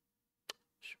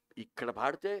 ఇక్కడ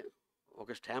పాడితే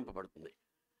ఒక స్టాంప్ పడుతుంది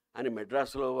అని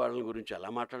మెడ్రాస్లో వాళ్ళ గురించి ఎలా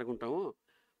మాట్లాడుకుంటామో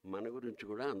మన గురించి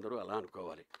కూడా అందరూ అలా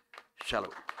అనుకోవాలి.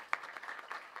 సెలవు.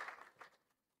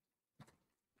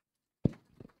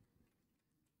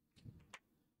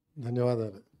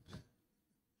 ధన్యవాదాలు.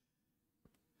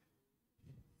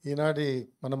 ఈనాటి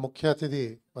మన ముఖ్య అతిథి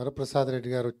వరప్రసాద్ రెడ్డి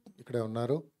గారు ఇక్కడే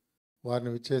ఉన్నారు.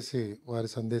 వారిని విచ్చేసి వారి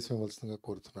సందేశం ఇవ్వాల్సిందిగా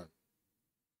కోరుతున్నాను.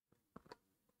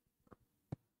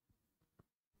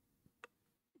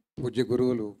 పూజ్య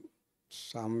గురువులు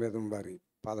సామవేదం వారి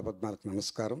పాదపద్మాలకు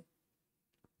నమస్కారం.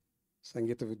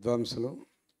 సంగీత విద్వాంసులు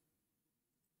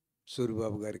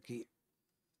సూరిబాబు గారికి,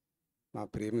 మా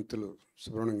ప్రేమితులు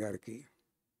సుబ్రహ్మణ్యం గారికి,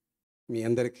 మీ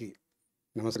అందరికీ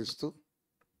నమస్కరిస్తూ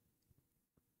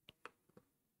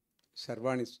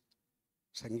సర్వాణి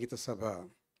సంగీత సభ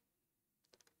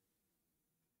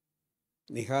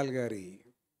నిహాల్ గారి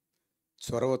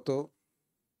చొరవతో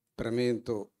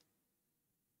ప్రమేయంతో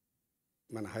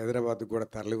మన హైదరాబాద్ కూడా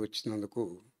తరలి వచ్చినందుకు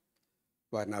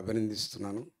వారిని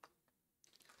అభినందిస్తున్నాను.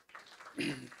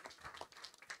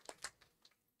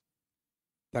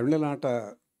 తమిళనాట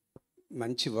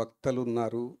మంచి వక్తలు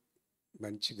ఉన్నారు,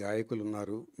 మంచి గాయకులు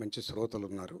ఉన్నారు, మంచి శ్రోతలు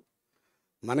ఉన్నారు.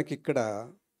 మనకిక్కడ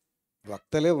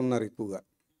వక్తలే ఉన్నారు ఎక్కువగా.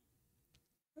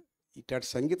 ఇట్లాంటి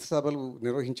సంగీత సభలు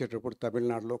నిర్వహించేటప్పుడు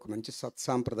తమిళనాడులో ఒక మంచి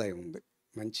సత్సాంప్రదాయం ఉంది,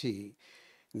 మంచి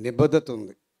నిబద్ధత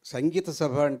ఉంది. సంగీత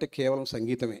సభ అంటే కేవలం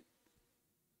సంగీతమే.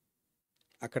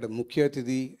 అక్కడ ముఖ్య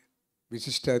అతిథి,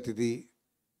 విశిష్ట అతిథి,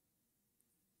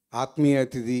 ఆత్మీయ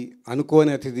అతిథి,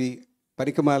 అనుకోని అతిథి,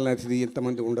 పరికమాలిన అతిథి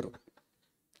ఇంతమంది ఉండరు.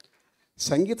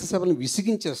 సంగీత సభను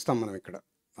విసిగించేస్తాం మనం ఇక్కడ.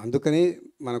 అందుకనే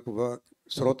మనకు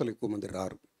శ్రోతలు ఎక్కువ మంది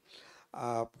రారు. ఆ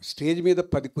స్టేజ్ మీద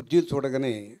 10 కుర్చీలు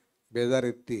చూడగానే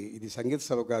బేదారెత్తి ఇది సంగీత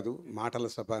సభ కాదు, మాటల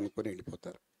సభ అనుకొని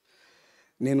వెళ్ళిపోతారు.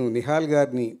 నేను నిహాల్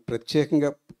గారిని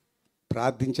ప్రత్యేకంగా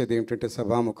ప్రార్థించేది ఏమిటంటే,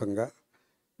 సభాముఖంగా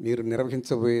మీరు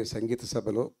నిర్వహించబోయే సంగీత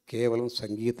సభలో కేవలం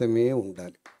సంగీతమే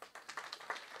ఉండాలి.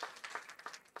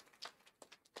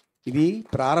 ఇది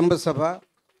ప్రారంభ సభ,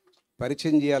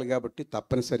 పరిచయం చేయాలి కాబట్టి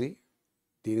తప్పనిసరి.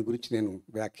 దీని గురించి నేను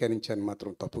వ్యాఖ్యానించాను,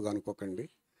 మాత్రం తప్పుగా అనుకోకండి.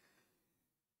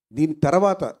 దీని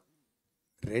తర్వాత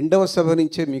రెండవ సభ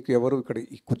నుంచే మీకు ఎవరు ఇక్కడ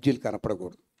ఈ కుర్చీలు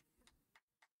కనపడకూడదు.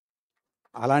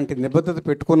 అలాంటి నిబద్ధత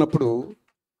పెట్టుకున్నప్పుడు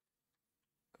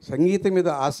సంగీతం మీద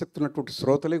ఆసక్తి ఉన్నటువంటి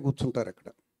శ్రోతలే కూర్చుంటారు అక్కడ.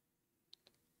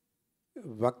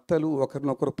 వక్తలు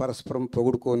ఒకరినొకరు పరస్పరం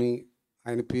పొగుడుకొని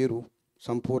ఆయన పేరు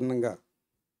సంపూర్ణంగా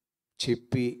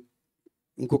చెప్పి,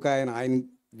 ఇంకొక ఆయన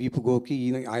వీపు గోకి,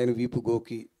 ఆయన వీపు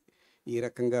గోకి, ఈ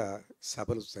రకంగా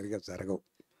సభలు సరిగా జరగవు.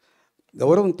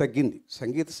 గౌరవం తగ్గింది.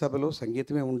 సంగీత సభలో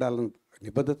సంగీతమే ఉండాలని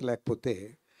నిబద్ధత లేకపోతే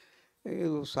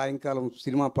సాయంకాలం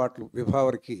సినిమా పాటలు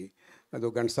విభావరికి అదో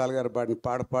ఘంటసాల గారు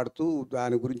పాడుతూ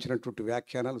దాని గురించినటువంటి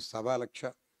వ్యాఖ్యానాలు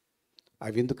 1,00,000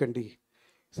 అవి ఎందుకండి?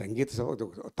 సంగీత సభ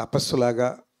తపస్సులాగా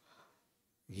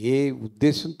ఏ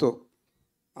ఉద్దేశంతో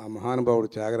ఆ మహానుభావుడు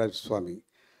త్యాగరాజ స్వామి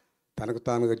తనకు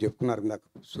తానుగా చెప్పుకున్నారు. నాకు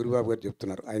సూరిబాబు గారు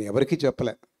చెప్తున్నారు, ఆయన ఎవరికీ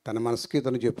చెప్పలే, తన మనసుకి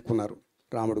తను చెప్పుకున్నారు.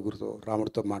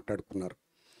 రాముడితో మాట్లాడుకున్నారు.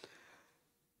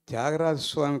 త్యాగరాజ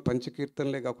స్వామి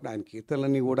పంచకీర్తనలే కాకుండా ఆయన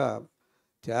కీర్తనలన్నీ కూడా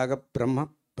త్యాగ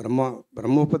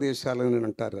బ్రహ్మోపదేశాలని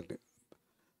అంటారు, అండి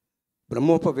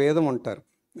బ్రహ్మోపవేదం అంటారు.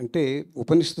 అంటే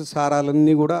ఉపనిషత్తు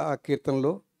సారాలన్నీ కూడా ఆ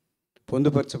కీర్తనలో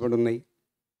పొందుపరచబడి ఉన్నాయి.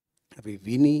 అవి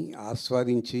విని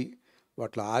ఆస్వాదించి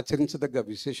వాటిలో ఆచరించదగ్గ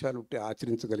విశేషాలు ఉంటే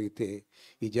ఆచరించగలిగితే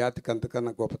ఈ జాతికి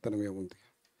అంతకన్నా గొప్పతనం ఏముంది?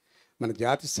 మన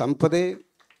జాతి సంపదే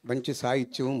మంచి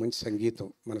సాహిత్యం, మంచి సంగీతం,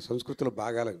 మన సంస్కృతిలో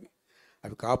భాగాలు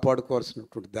అవి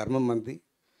కాపాడుకోవాల్సినటువంటి ధర్మం మంది.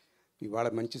 ఇవాళ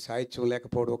మంచి సాహిత్యం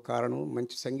లేకపోవడం ఒక కారణం,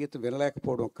 మంచి సంగీతం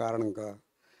వినలేకపోవడం ఒక కారణంగా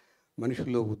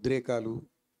మనుషుల్లో ఉద్రేకాలు,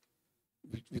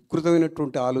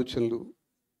 వికృతమైనటువంటి ఆలోచనలు,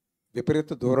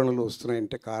 విపరీత ధోరణులు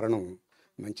వస్తున్నాయంటే కారణం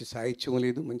మంచి సాహిత్యం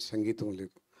లేదు, మంచి సంగీతం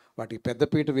లేదు. వాటికి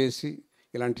పెద్దపీట వేసి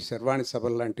ఇలాంటి సర్వాణి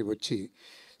సభలు లాంటివి వచ్చి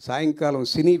సాయంకాలం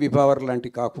సినీ విభావరి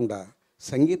లాంటివి కాకుండా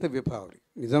సంగీత విభావరి,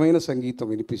 నిజమైన సంగీతం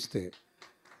వినిపిస్తే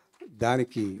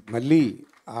దానికి మళ్ళీ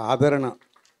ఆ ఆదరణ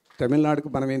తమిళనాడుకు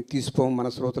మనమేం తీసుకోం. మన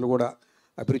శ్రోతలు కూడా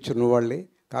అభిరుచి ఉన్నవాళ్ళే,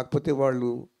 కాకపోతే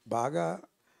వాళ్ళు బాగా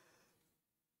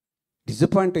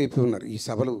డిసప్పాయింట్ అయిపోయి ఉన్నారు ఈ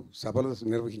సభలు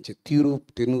నిర్వహించే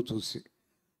తెన్ను చూసి.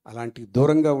 అలాంటి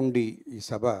దూరంగా ఉండి ఈ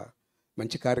సభ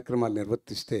మంచి కార్యక్రమాలు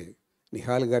నిర్వర్తిస్తే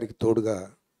నిహాల్ గారికి తోడుగా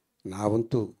నా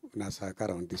వంతు నా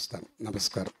సహకారం అందిస్తాను.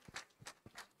 నమస్కారం.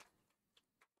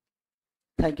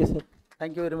 Thank you sir,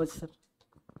 thank you very much sir.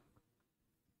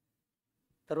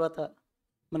 తర్వాత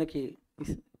మనకి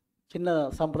చిన్న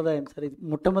సాంప్రదాయం సార్, ఇది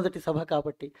మొట్టమొదటి సభ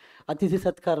కాబట్టి అతిథి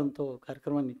సత్కారంతో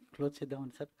కార్యక్రమాన్ని క్లోజ్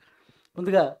చేద్దామని సార్.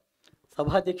 ముందుగా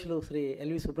సభాధ్యక్షులు శ్రీ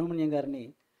ఎల్వి సుబ్రహ్మణ్యం గారిని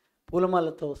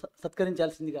పూలమాలతో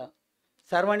సత్కరించాల్సిందిగా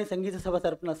సర్వాణి సంగీత సభ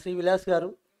తరపున శ్రీ విలాస్ గారు,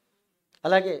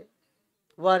 అలాగే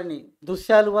వారిని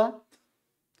దుశ్శాలువా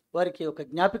వారికి ఒక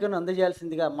జ్ఞాపికను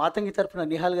అందజేయాల్సిందిగా మాతంగి తరపున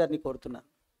నిహాల్ గారిని కోరుతున్నాను.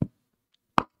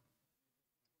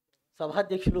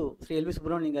 సభాధ్యక్షులు శ్రీ ఎల్వి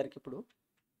సుబ్రహ్మణ్యం గారికి ఇప్పుడు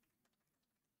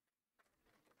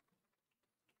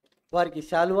వారికి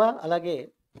శాలువా అలాగే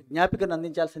జ్ఞాపికను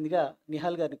అందించాల్సిందిగా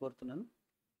నిహాల్ గారిని కోరుతున్నాను.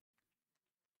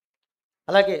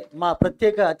 అలాగే మా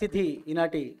ప్రత్యేక అతిథి,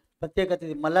 ఈనాటి ప్రత్యేక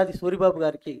అతిథి మల్లాది సూరిబాబు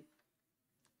గారికి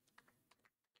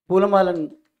పూలమాలను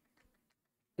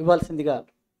ఇవ్వాల్సిందిగా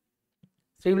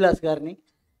శ్రీవిలాస్ గారిని,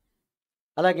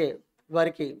 అలాగే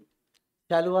వారికి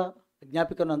శాలువా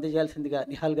జ్ఞాపికను అందజేయాల్సిందిగా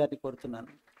నిహాల్ గారిని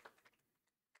కోరుతున్నాను.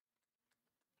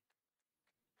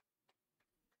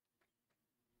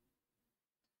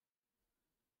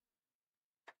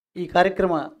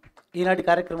 ఈనాటి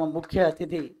కార్యక్రమం ముఖ్య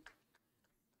అతిథి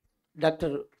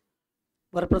డాక్టర్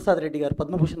వరప్రసాద్ రెడ్డి గారు,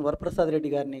 పద్మభూషణ్ వరప్రసాద్ రెడ్డి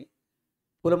గారిని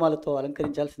పూలమాలతో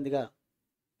అలంకరించాల్సిందిగా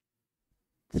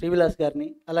శ్రీవిలాస్ గారిని,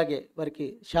 అలాగే వారికి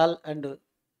షాల్ అండ్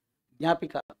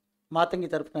జ్ఞాపిక మాతంగి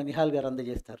తరఫున నిహాల్ గారు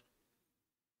అందజేస్తారు.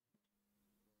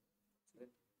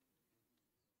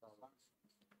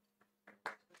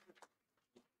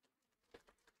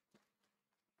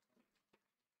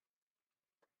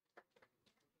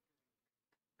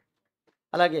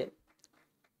 అలాగే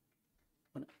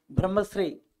బ్రహ్మశ్రీ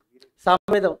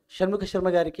సమావేదం షణ్ముఖ శర్మ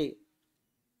గారికి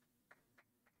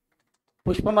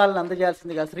పుష్పమాలను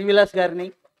అందజేయాల్సిందిగా శ్రీవిలాస్ గారిని,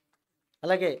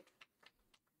 అలాగే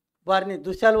వారిని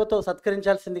దుశ్శాలువతో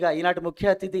సత్కరించాల్సిందిగా ఈనాటి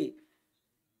ముఖ్య అతిథి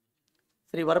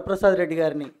శ్రీ వరప్రసాద్ రెడ్డి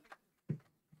గారిని,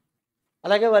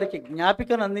 అలాగే వారికి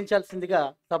జ్ఞాపికను అందించాల్సిందిగా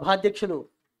సభాధ్యక్షులు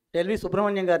ఎల్వి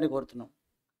సుబ్రహ్మణ్యం గారిని కోరుతున్నాం.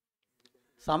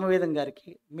 సామవేదం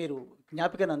గారికి మీరు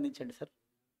జ్ఞాపికను అందించండి సార్.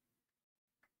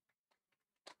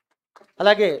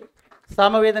 అలాగే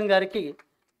సామవేదం గారికి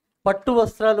పట్టు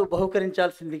వస్త్రాలు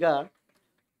బహుకరించాల్సిందిగా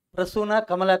ప్రసూన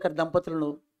కమలాకర్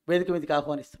దంపతులను వేదిక మీదకి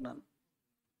ఆహ్వానిస్తున్నాను.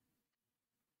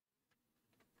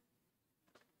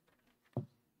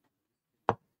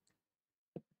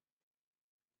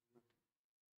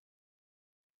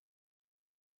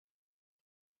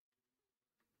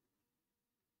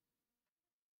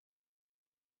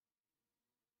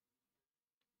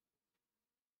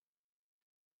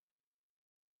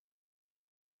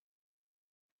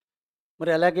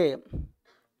 మరి అలాగే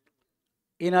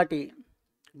ఈనాటి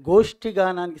గోష్ఠి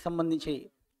గానానికి సంబంధించి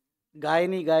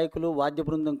గాయని గాయకులు వాద్య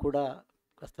బృందం కూడా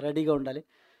కాస్త రెడీగా ఉండాలి.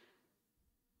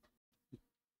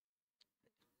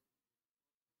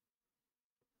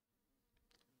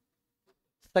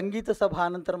 సంగీత సభ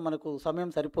అనంతరం మనకు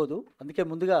సమయం సరిపోదు, అందుకే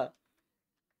ముందుగా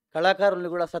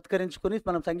కళాకారుల్ని కూడా సత్కరించుకొని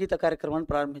మనం సంగీత కార్యక్రమాన్ని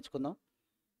ప్రారంభించుకుందాం.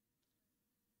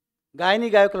 గాయని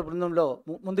గాయకుల బృందంలో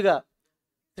ముందుగా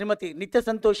శ్రీమతి నిత్య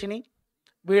సంతోషిని,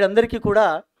 వీళ్ళందరికీ కూడా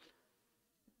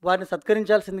వారిని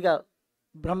సత్కరించాల్సిందిగా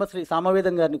బ్రహ్మశ్రీ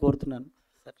సామవేదం గారిని కోరుతున్నాను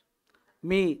సార్.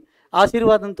 మీ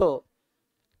ఆశీర్వాదంతో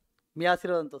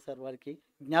సార్ వారికి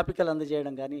జ్ఞాపికలు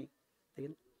అందజేయడం కానీ.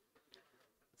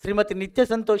 శ్రీమతి నిత్య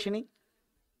సంతోషిని,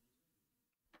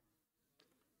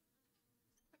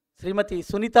 శ్రీమతి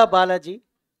సునీత బాలాజీ,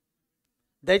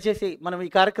 దయచేసి మనం ఈ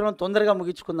కార్యక్రమం తొందరగా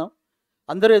ముగించుకుందాం.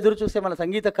 అందరూ ఎదురు చూసే మన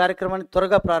సంగీత కార్యక్రమాన్ని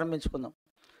త్వరగా ప్రారంభించుకుందాం.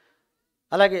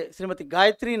 అలాగే శ్రీమతి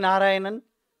గాయత్రి నారాయణన్,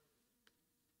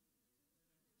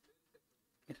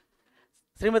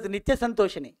 శ్రీమతి నిత్య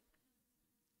సంతోషిని,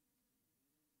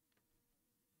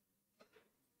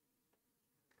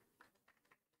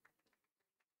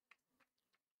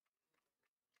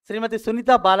 శ్రీమతి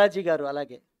సునీత బాలాజీ గారు,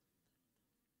 అలాగే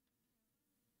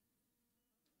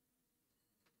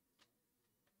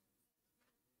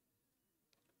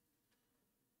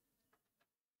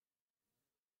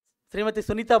శ్రీమతి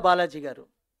సునీత బాలాజీ గారు,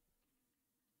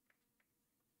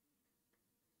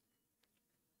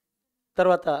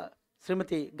 తర్వాత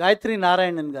శ్రీమతి గాయత్రి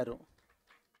నారాయణన్ గారు,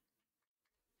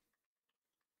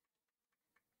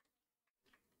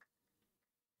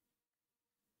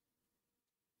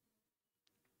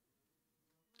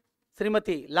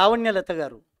 శ్రీమతి లావణ్యలత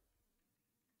గారు,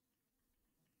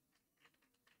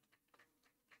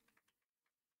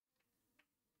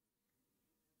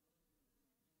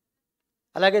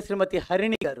 అలాగే శ్రీమతి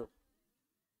హరిణి గారు,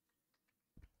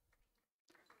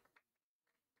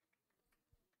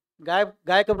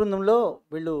 గాయక బృందంలో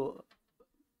వీళ్ళు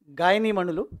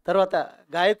గాయనీమణులు, తర్వాత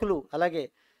గాయకులు, అలాగే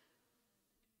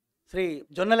శ్రీ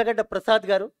జొన్నలగడ్డ ప్రసాద్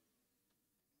గారు,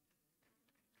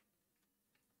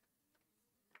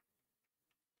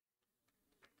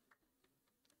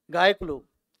 గాయకులు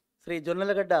శ్రీ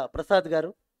జొన్నలగడ్డ ప్రసాద్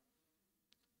గారు,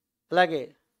 అలాగే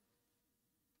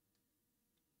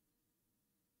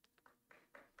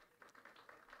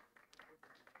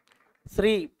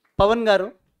శ్రీ పవన్ గారు,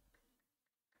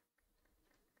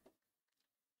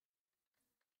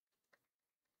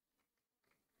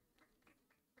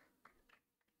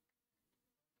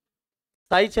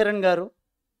 సాయి చరణ్ గారు,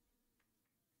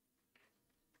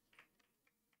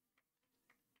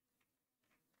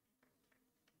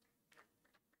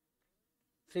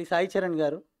 శ్రీ సాయి చరణ్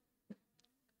గారు,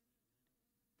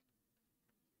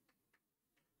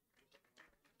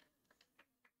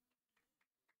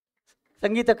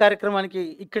 సంగీత కార్యక్రమానికి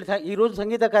ఈరోజు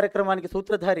సంగీత కార్యక్రమానికి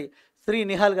సూత్రధారి శ్రీ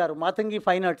నిహాల్ గారు, మాతంగి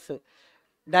ఫైన్ ఆర్ట్స్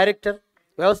డైరెక్టర్,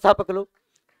 వ్యవస్థాపకులు.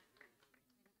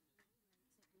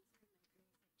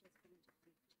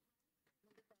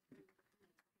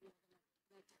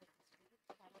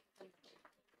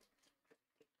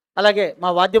 అలాగే మా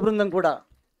వాద్య బృందం కూడా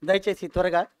దయచేసి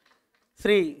త్వరగా.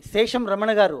 శ్రీ శేషం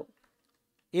రమణ గారు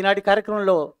ఈనాటి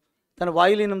కార్యక్రమంలో తన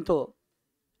వాయులీనంతో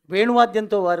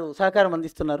వేణువాద్యంతో వారు సహకారం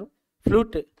అందిస్తున్నారు.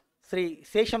 ఫ్లూట్ శ్రీ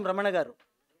శేషం రమణ గారు.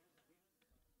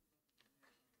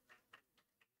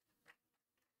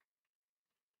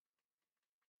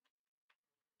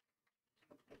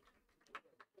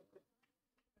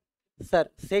 సార్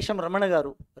శేషం రమణ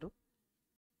గారు.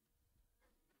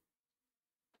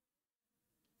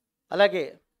 అలాగే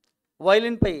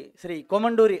వయలిన్పై శ్రీ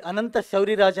కొమండూరి అనంత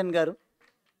శౌరిరాజన్ గారు.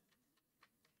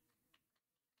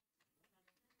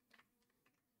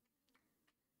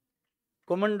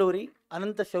 కొమండూరి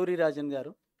అనంత శౌరిరాజన్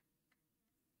గారు.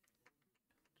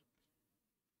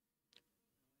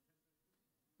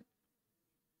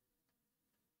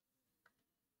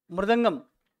 మృదంగం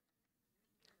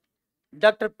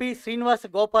డాక్టర్ పి శ్రీనివాస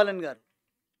గోపాలన్ గారు.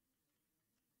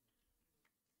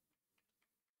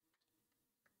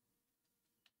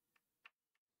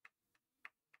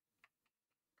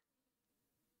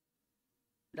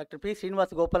 డాక్టర్ పి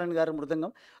శ్రీనివాస గోపాలన్ గారు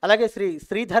మృదంగం. అలాగే శ్రీ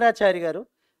శ్రీధరాచారి గారు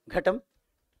ఘటం.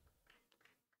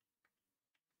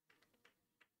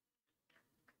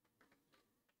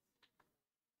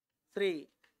 శ్రీ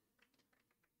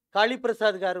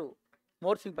కాళీప్రసాద్ గారు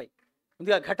మోర్సింగ్పై.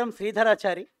 ముందుగా ఘటం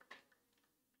శ్రీధరాచారి.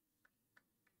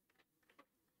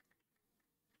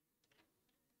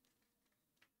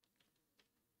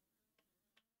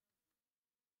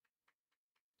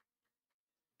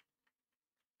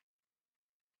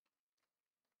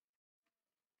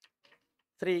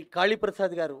 శ్రీ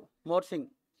కాళీప్రసాద్ గారు మోర్సింగ్.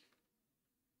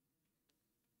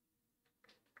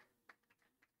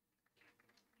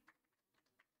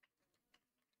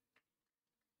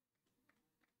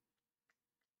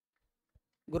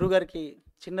 గురుగారికి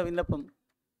చిన్న విన్నపం.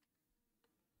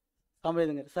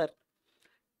 సామవేదం గారు సార్,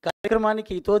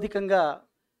 కార్యక్రమానికి ఇతోధికంగా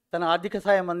తన ఆర్థిక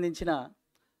సాయం అందించిన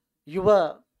యువ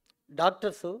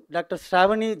డాక్టర్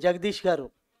శ్రావణి జగదీష్ గారు,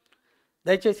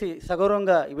 దయచేసి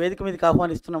సగౌరవంగా ఈ వేదిక మీదకి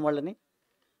ఆహ్వానిస్తున్నాం వాళ్ళని.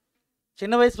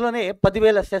 చిన్న వయసులోనే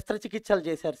 10,000 శస్త్రచికిత్సలు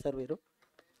చేశారు సార్ వీరు.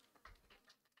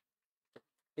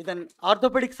 ఇతన్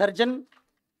ఆర్థోపెడిక్ సర్జన్.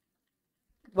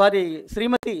 వారి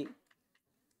శ్రీమతి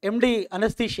ఎండి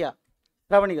అనస్థీషియా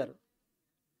శ్రావణి గారు.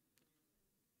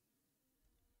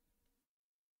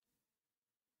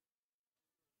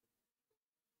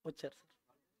 వచ్చారు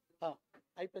సార్.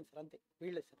 అయిపోయింది సార్, అంతే,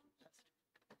 వీళ్ళే sir.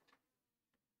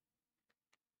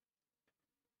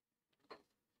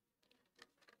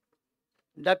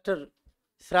 Doctor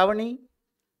Shravani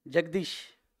Jagadish.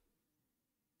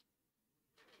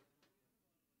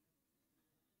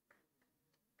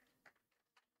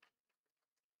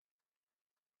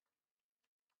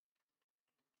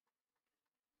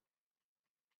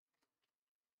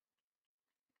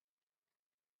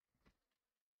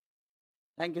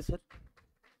 Thank you sir.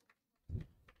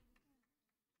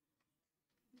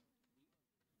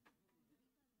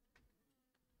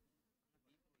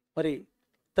 మరి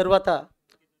తరువాత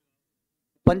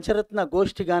పంచరత్న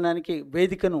గోష్ఠి గానానికి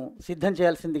వేదికను సిద్ధం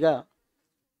చేయాల్సిందిగా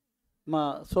మా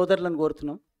సోదరులను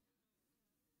కోరుతున్నాం.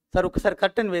 సార్ ఒకసారి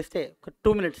కర్టెన్ వేస్తే ఒక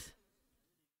 2 minutes.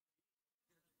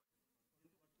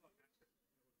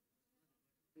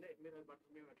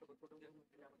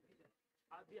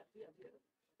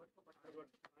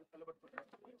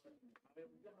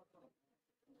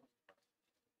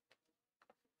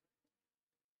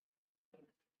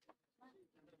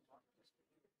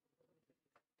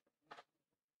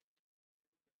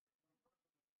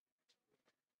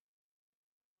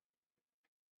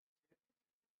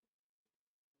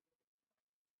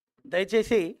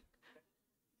 దయచేసి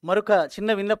మరొక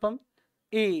చిన్న విన్నపం.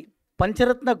 ఈ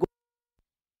పంచరత్న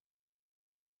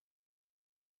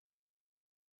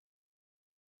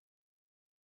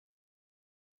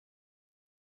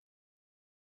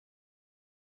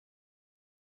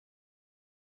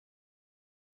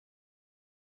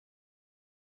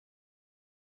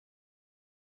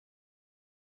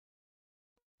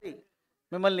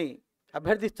మిమ్మల్ని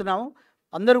అభ్యర్థిస్తున్నాము.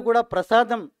 అందరూ కూడా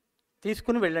ప్రసాదం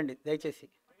తీసుకుని వెళ్ళండి దయచేసి.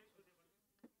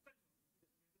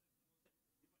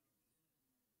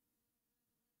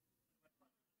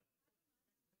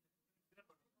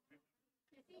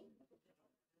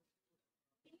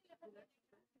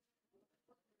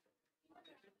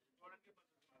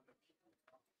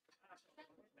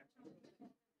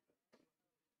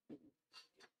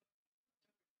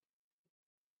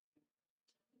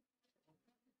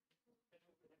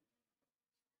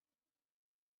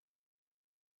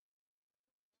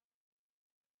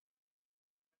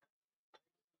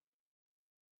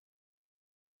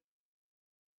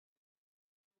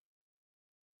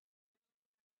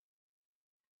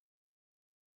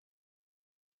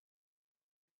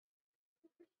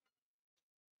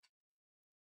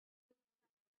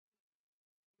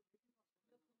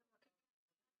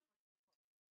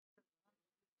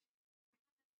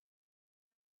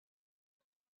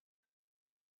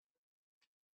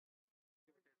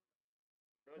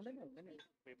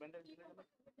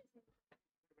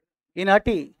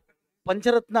 ఈనాటి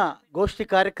పంచరత్న గోష్ఠి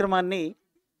కార్యక్రమాన్ని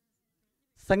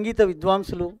సంగీత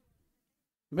విద్వాంసులు,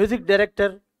 music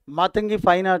director, Matangi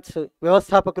fine arts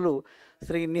వ్యవస్థాపకులు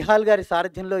శ్రీ నిహాల్ గారి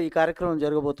సారథ్యంలో ఈ కార్యక్రమం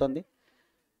జరగబోతోంది.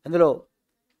 అందులో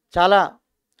చాలా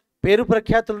పేరు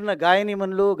ప్రఖ్యాతులున్న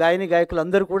గాయనీమణులు, గాయని గాయకులు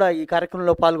అందరూ కూడా ఈ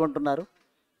కార్యక్రమంలో పాల్గొంటున్నారు.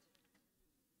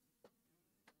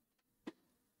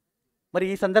 మరి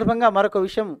ఈ సందర్భంగా మరొక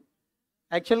విషయం,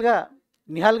 యాక్చువల్గా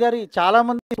నిహాల్ గారి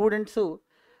చాలామంది స్టూడెంట్స్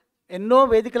ఎన్నో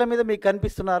వేదికల మీద మీకు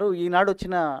కనిపిస్తున్నారు. ఈనాడు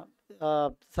వచ్చిన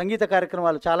సంగీత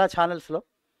కార్యక్రమాలు చాలా ఛానల్స్లో.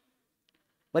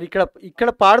 మరి ఇక్కడ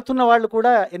పాడుతున్న వాళ్ళు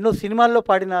కూడా ఎన్నో సినిమాల్లో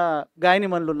పాడిన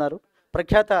గాయనిమణులు ఉన్నారు.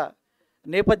 ప్రఖ్యాత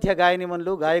నేపథ్య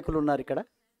గాయనిమణులు, గాయకులు ఉన్నారు ఇక్కడ.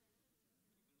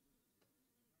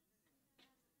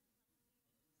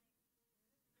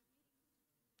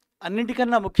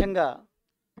 అన్నింటికన్నా ముఖ్యంగా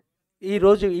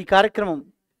ఈరోజు ఈ కార్యక్రమం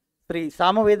శ్రీ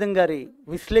సామవేదం గారి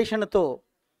విశ్లేషణతో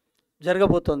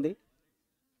జరగబోతోంది.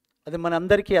 అది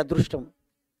మనందరికీ అదృష్టం,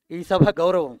 ఈ సభ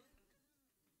గౌరవం.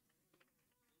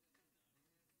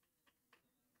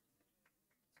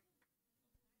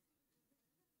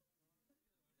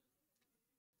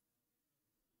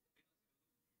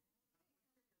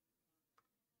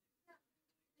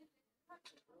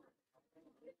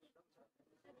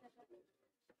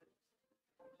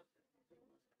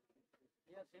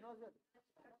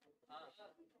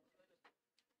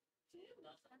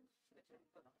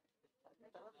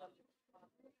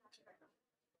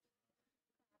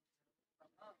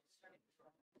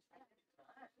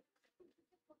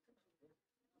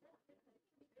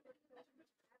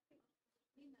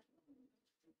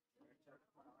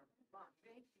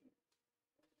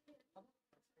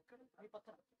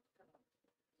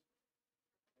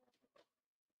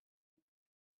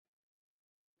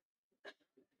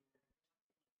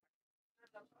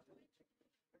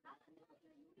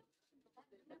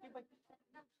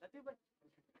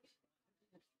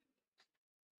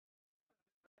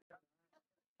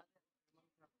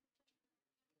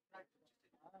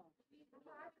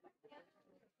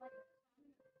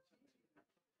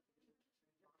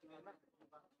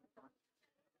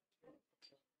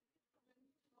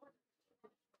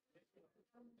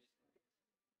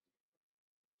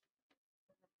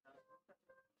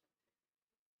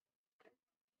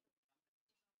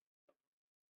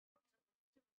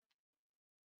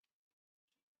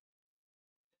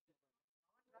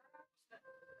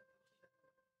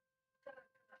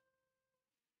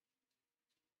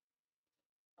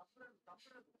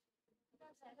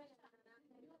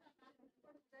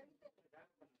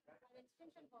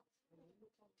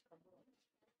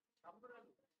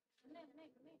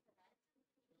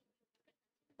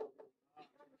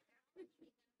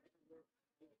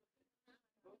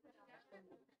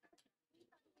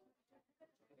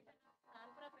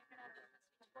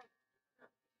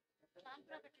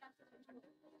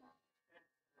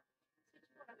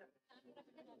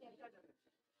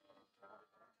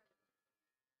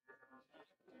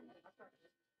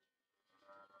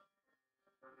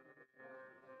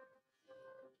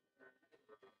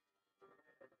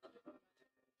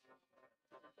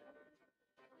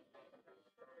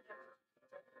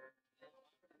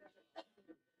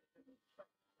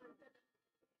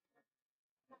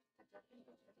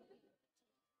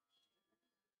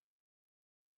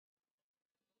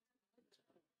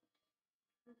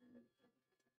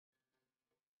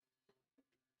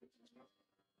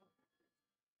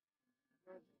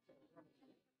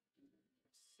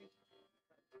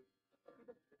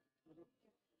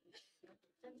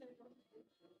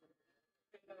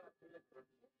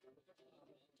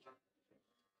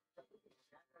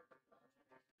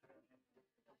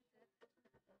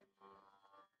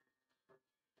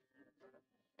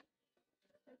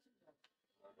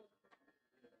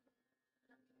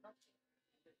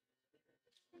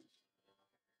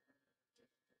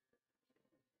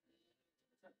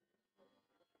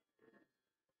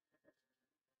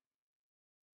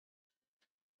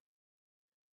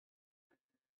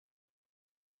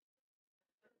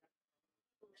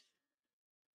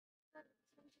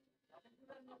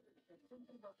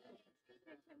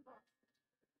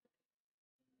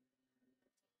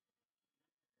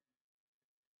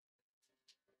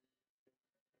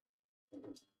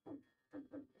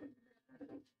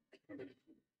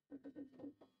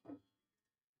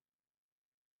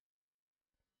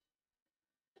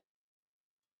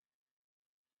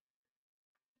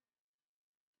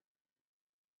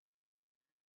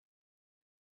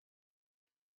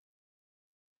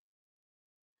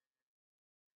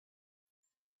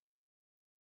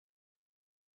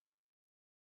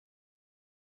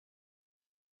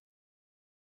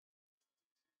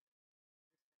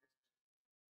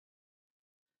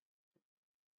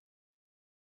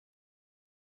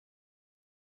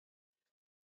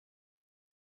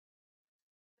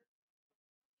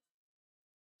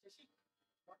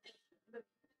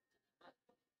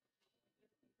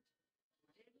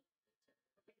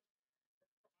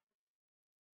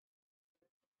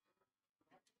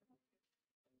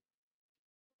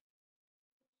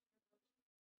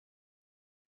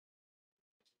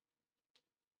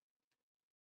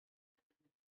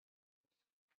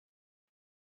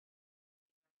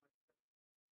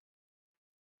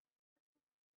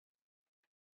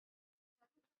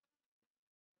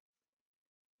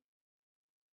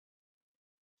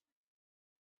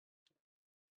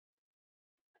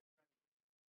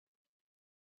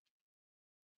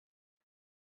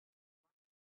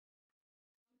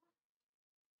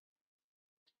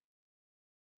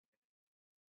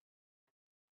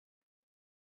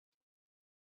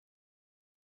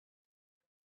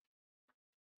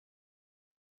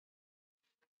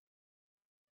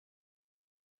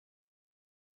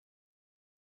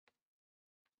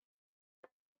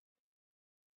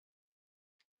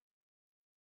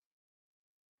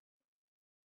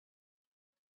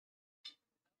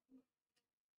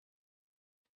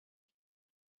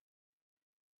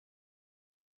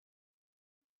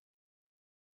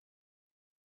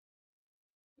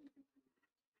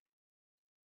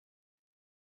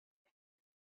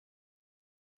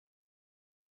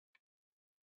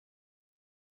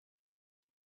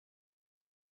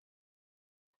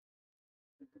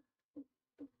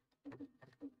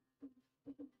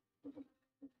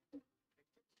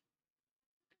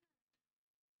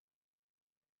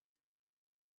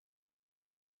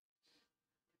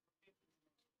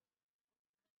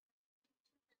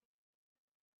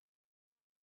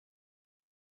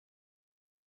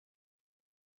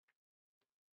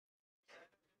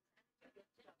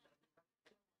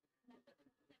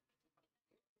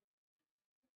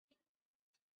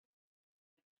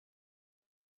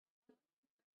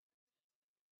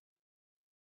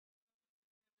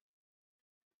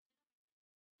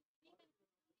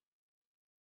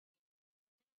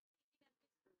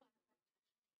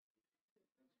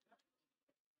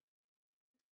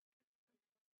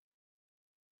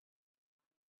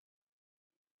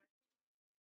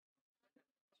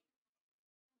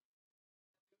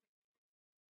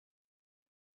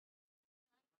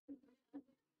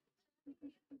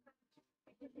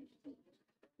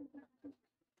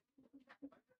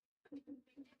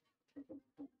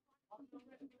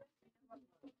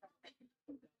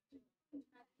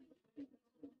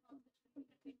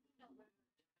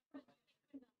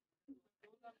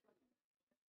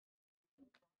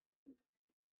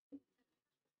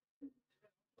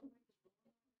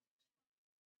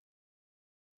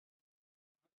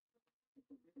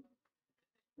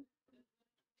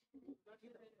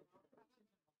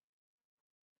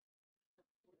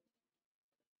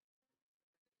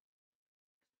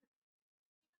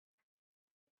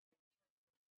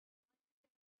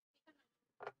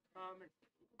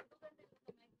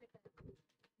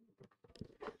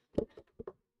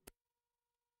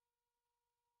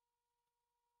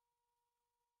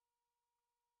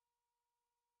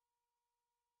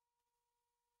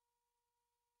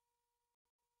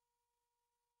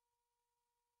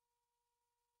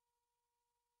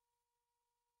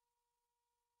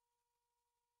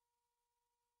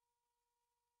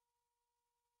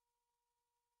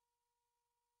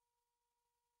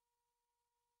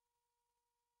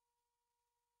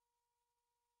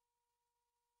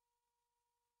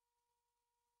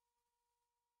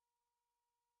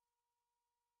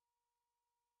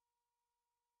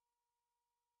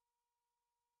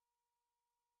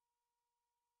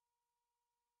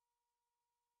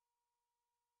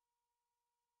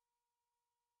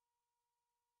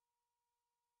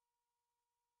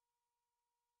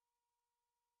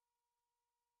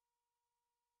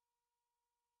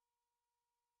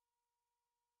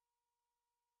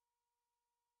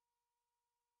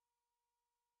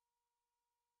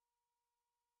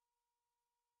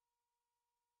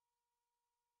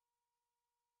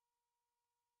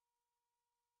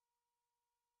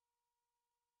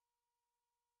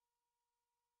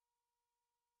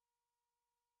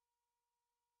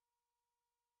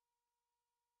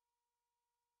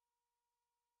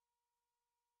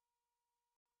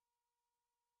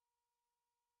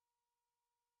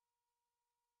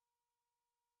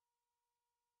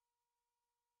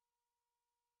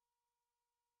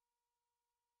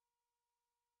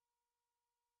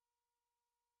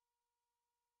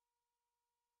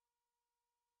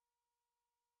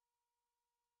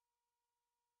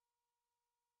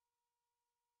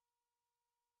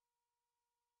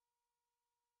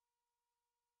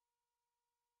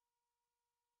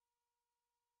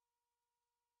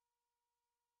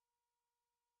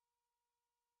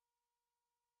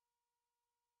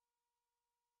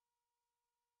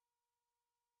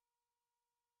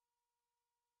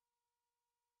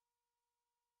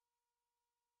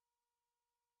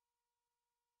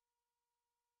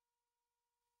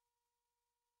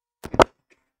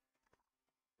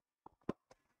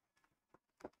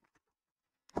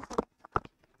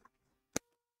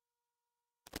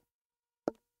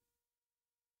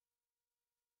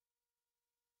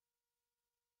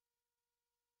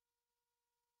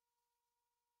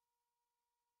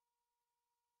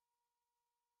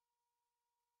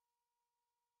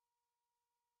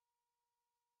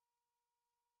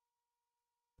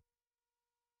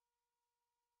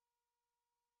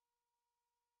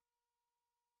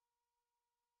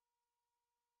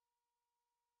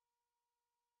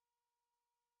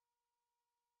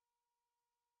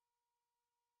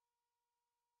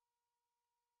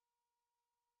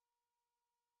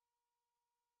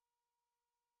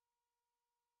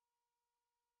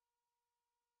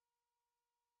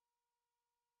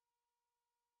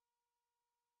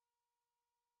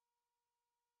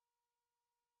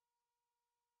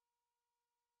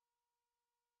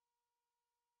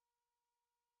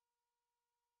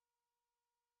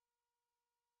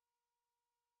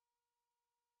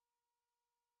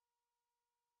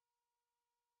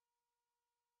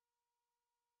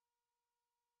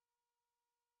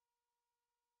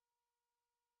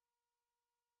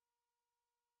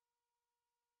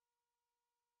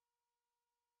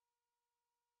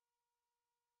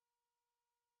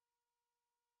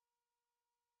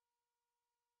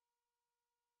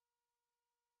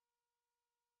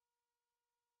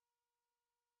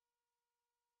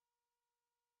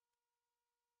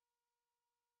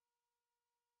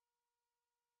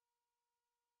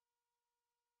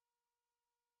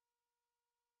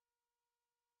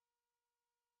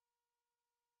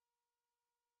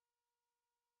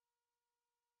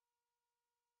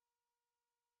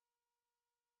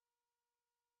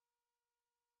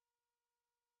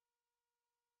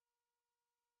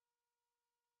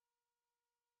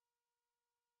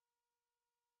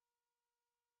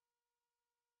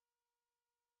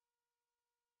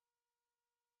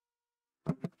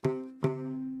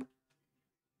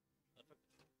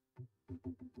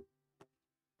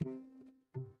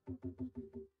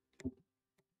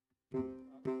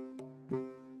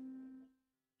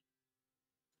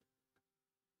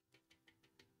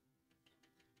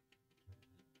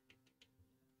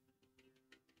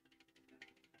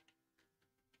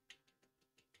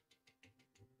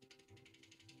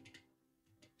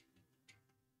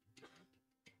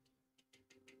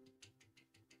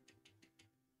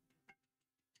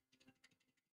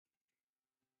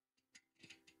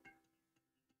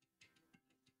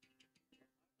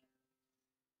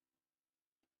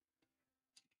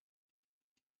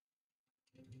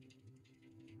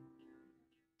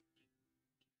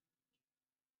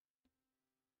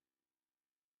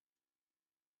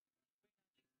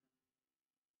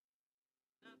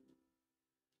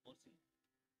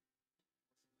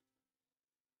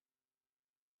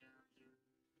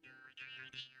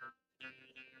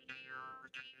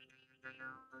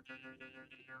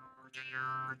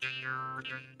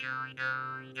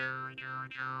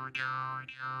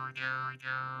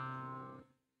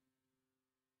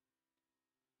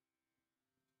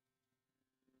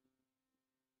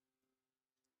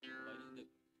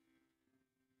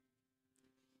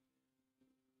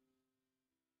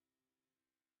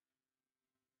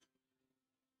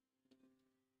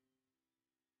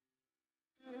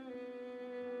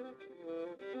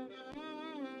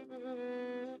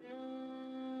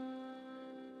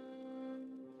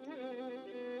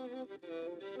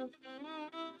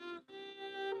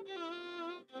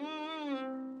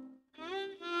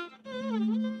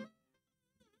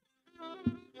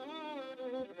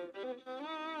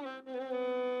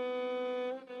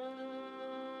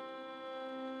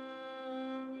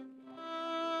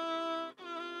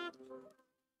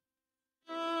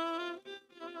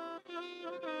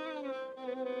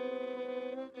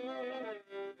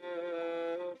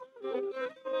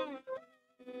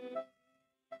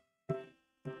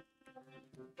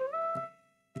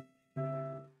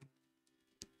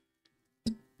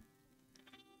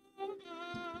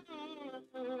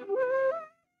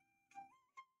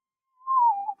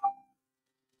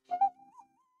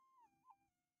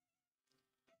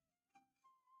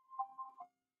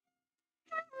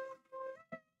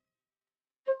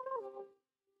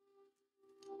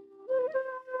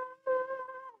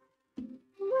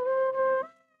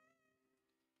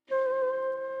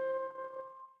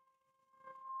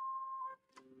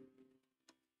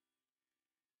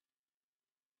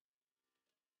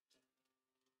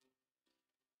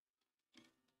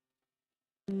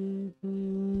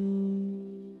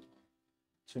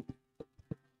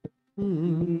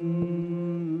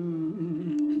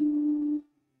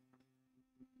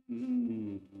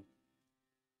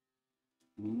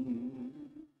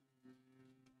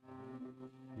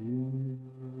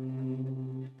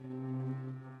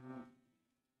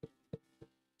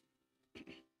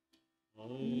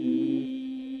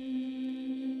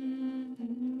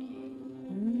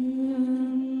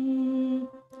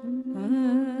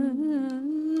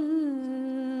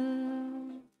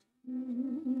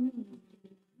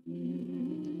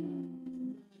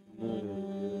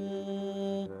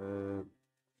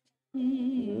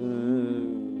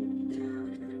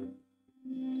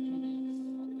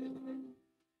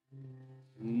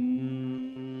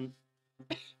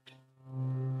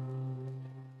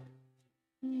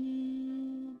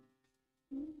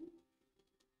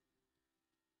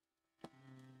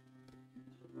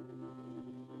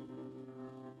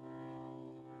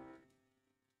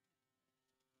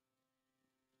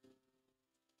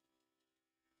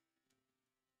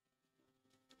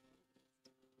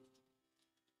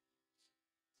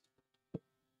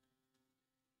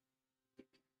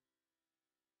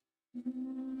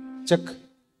 చెక్.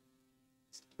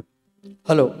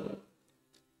 హలో.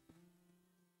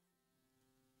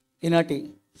 ఈనాటి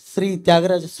శ్రీ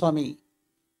త్యాగరాజస్వామి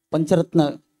పంచరత్న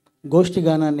గోష్ఠి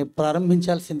గానాన్ని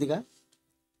ప్రారంభించాల్సిందిగా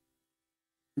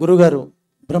గురుగారు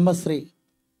బ్రహ్మశ్రీ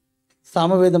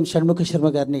సామవేదం షణ్ముఖ శర్మ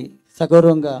గారిని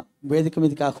సగౌరవంగా వేదిక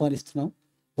మీదకి ఆహ్వానిస్తున్నాం.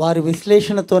 వారి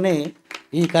విశ్లేషణతోనే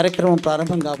ఈ కార్యక్రమం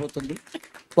ప్రారంభం కాబోతుంది.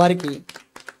 వారికి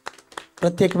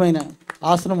ప్రత్యేకమైన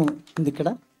ఆసనము ఉంది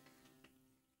ఇక్కడ.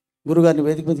 గురుగారిని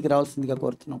వేదిక మీదకి రావాల్సిందిగా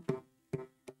కోరుతున్నాం.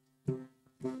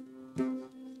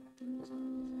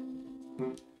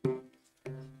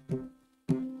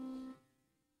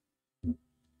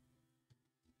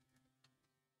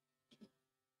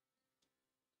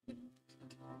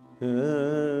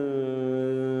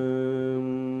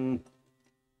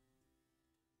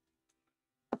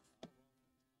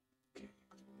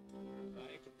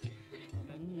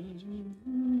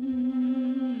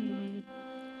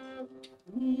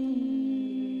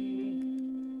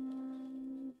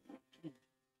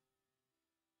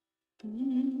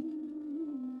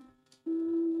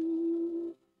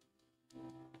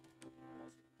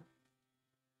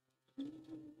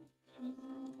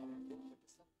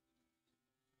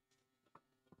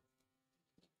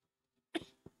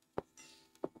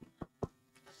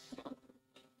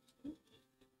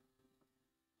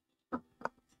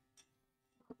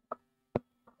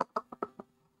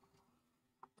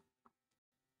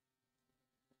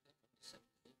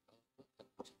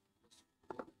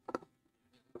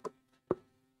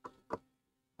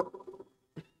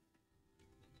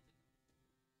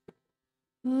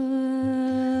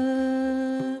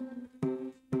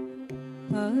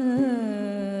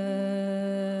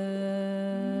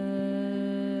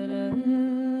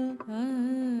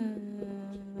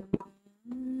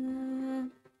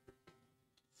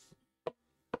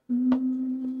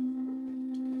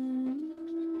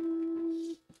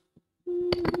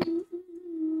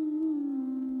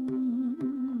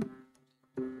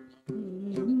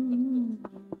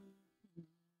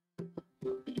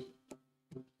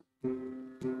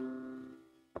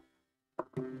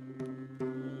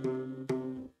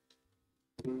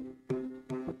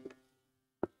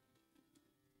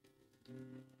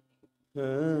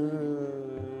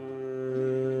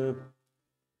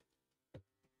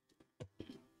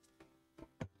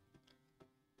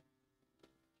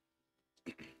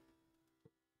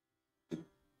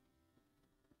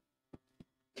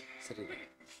 సరే.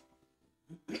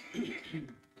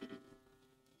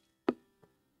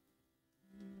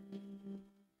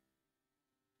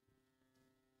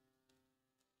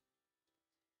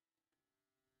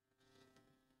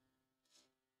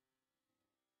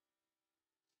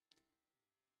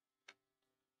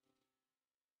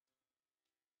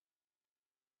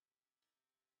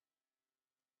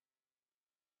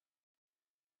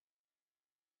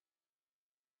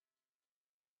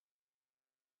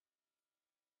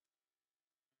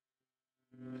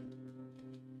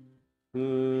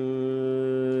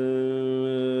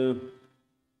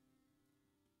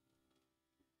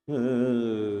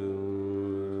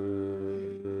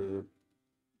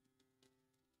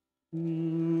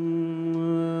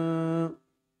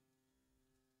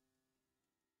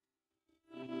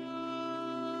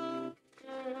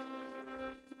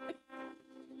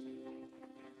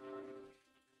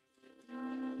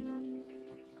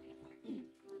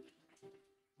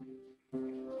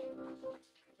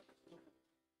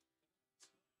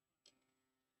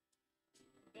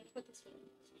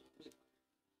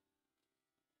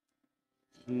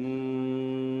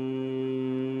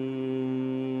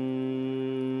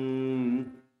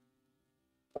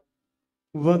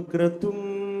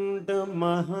 వక్రతుండ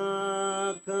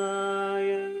మహాకాయ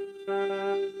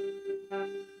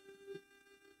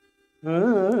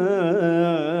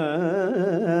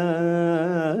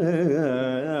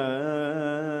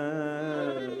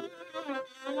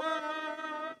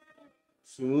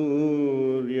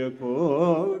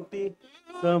సూర్యకోటి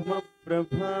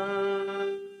సమప్రభా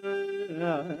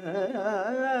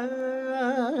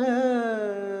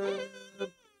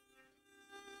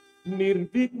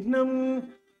నిర్విఘ్నం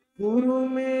కురు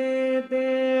మే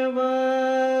దేవా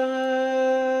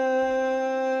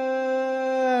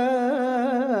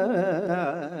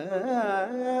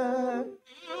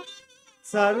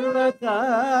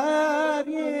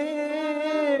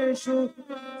సర్వకార్యేషు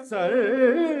సర్వదా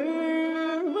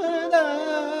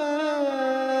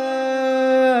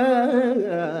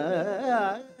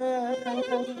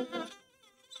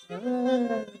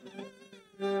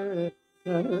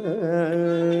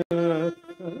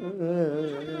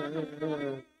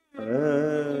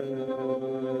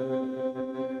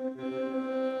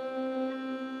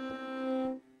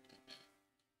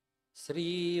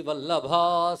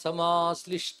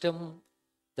శ్రీవల్లభాసమాశ్లిష్టం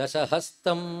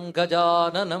దశహస్తం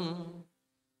గజాననం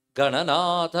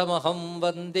గణనాథమహం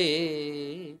వందే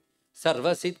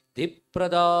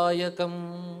సర్వసిద్ధిప్రదాయకం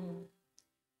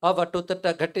అవటుతట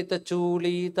ఘటిత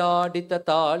చూళీతాడిత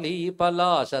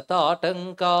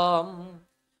తాళీపలాశతాటంకాం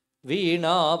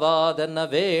వీణావాదన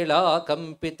వేళా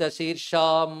కంపిత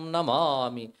శీర్షాం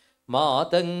నమామి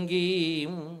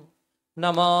మాతంగీం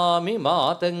నమామి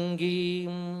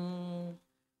మాతంగీం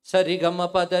సరిగమ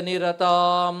పద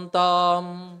నిరతాం తాం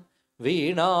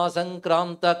వీణా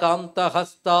సంక్రాంత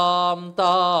కాంతహస్తాం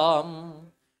తాం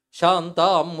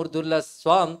శాంతాం మృదుల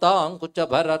స్వాంతాం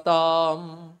కుచభరతాం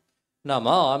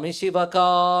నమామి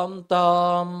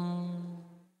శివకాంతాం.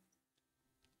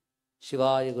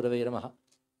 శివాయ గురవే నమః.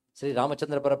 శ్రీ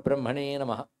రామచంద్ర పరబ్రహ్మణే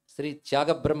నమః. శ్రీ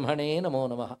త్యాగబ్రహ్మణే నమో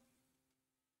నమః.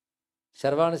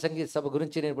 శర్వాణి సంగీత సభ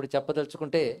గురించి నేను ఇప్పుడు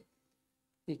చెప్పదలుచుకుంటే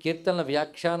ఈ కీర్తనల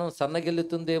వ్యాఖ్యానం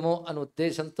సన్నగిల్లుతుందేమో అనే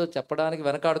ఉద్దేశంతో చెప్పడానికి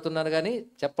వెనకాడుతున్నాను, కానీ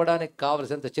చెప్పడానికి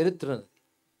కావలసినంత చరిత్ర ఉంది.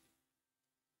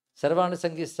 శర్వాణి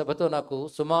సంగీత సభతో నాకు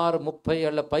సుమారు 30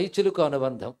 ఏళ్ల పైచులుకు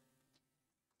అనుబంధం.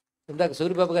 ఇందాక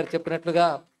సూర్యబాబు గారు చెప్పినట్లుగా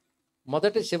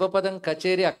మొదటి శివపదం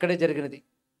కచేరీ అక్కడే జరిగినది.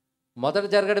 మొదట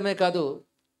జరగడమే కాదు,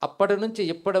 అప్పటి నుంచి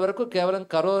ఇప్పటి వరకు కేవలం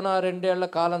కరోనా 2 ఏళ్ల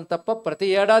కాలం తప్ప ప్రతి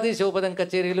ఏడాది శివపదం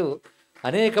కచేరీలు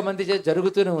అనేక మంది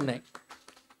జరుగుతూనే ఉన్నాయి.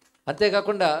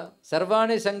 అంతేకాకుండా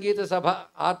శర్వాణి సంగీత సభ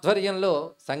ఆధ్వర్యంలో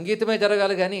సంగీతమే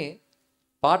జరగాలి, కానీ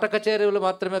పాట కచేరీలు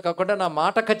మాత్రమే కాకుండా నా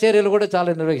మాట కచేరీలు కూడా చాలా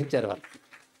నిర్వహించారు వాళ్ళు.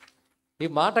 ఈ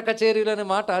మాట కచేరీలు అనే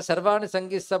మాట శర్వాణి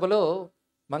సంగీత సభలో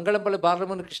మంగళంపల్లి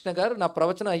బాలముని కృష్ణ గారు నా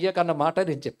ప్రవచనం అయ్యాక అన్న మాట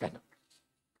నేను చెప్పాను.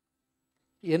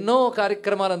 ఎన్నో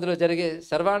కార్యక్రమాలు అందులో జరిగే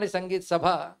శర్వాణి సంగీత సభ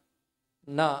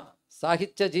నా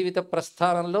సాహిత్య జీవిత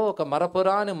ప్రస్థానంలో ఒక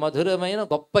మరపురాని మధురమైన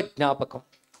గొప్ప జ్ఞాపకం.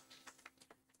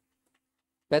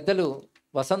 పెద్దలు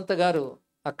వసంత గారు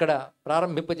అక్కడ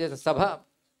ప్రారంభింపజేసిన సభ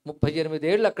 38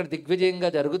 ఏళ్ళు అక్కడ దిగ్విజయంగా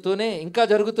ఇంకా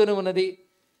జరుగుతూనే ఉన్నది.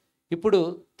 ఇప్పుడు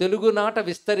తెలుగునాట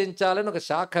విస్తరించాలని ఒక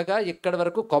శాఖగా ఇక్కడి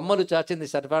వరకు కొమ్మలు చాచింది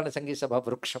శర్వాణి సంగీత సభ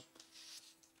వృక్షం.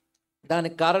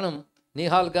 దానికి కారణం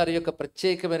నిహాల్ గారి యొక్క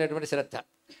ప్రత్యేకమైనటువంటి శ్రద్ధ.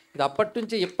 ఇది అప్పటి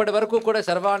నుంచి ఇప్పటి వరకు కూడా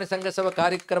శర్వాణి సంగీత సభ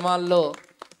కార్యక్రమాల్లో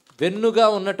వెన్నుగా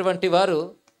ఉన్నటువంటి వారు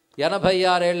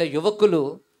 86 ఏళ్ల యువకులు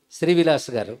శ్రీవిలాస్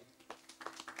గారు.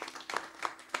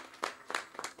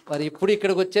 వారు ఇప్పుడు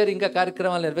ఇక్కడికి వచ్చారు, ఇంకా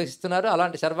కార్యక్రమాలు నిర్వహిస్తున్నారు.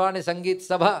 అలాంటి సర్వాణి సంగీత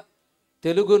సభ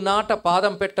తెలుగునాట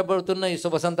పాదం పెట్టబడుతున్న ఈ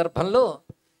శుభ సందర్భంలో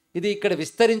ఇది ఇక్కడ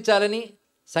విస్తరించాలని,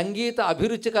 సంగీత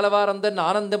అభిరుచి కలవారందరిని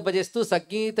ఆనందింపజేస్తూ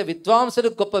సంగీత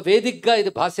విద్వాంసులకు గొప్ప వేదికగా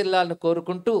ఇది భాసిల్లాలని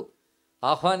కోరుకుంటూ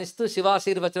ఆహ్వానిస్తూ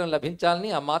శివాశీర్వచనం లభించాలని,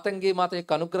 ఆ మాతంగి మాత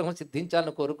యొక్క అనుగ్రహం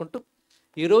సిద్ధించాలని కోరుకుంటూ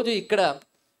ఈరోజు ఇక్కడ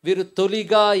వీరు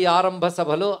తొలిగా ఈ ఆరంభ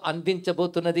సభలో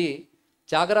అందించబోతున్నది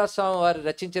త్యాగరాజ స్వామి వారు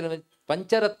రచించిన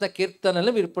పంచరత్న కీర్తనలు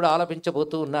వీరు ఇప్పుడు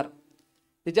ఆలపించబోతూ ఉన్నారు.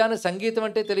 నిజానికి సంగీతం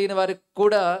అంటే తెలియని వారికి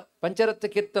కూడా పంచరత్న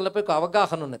కీర్తనలపై ఒక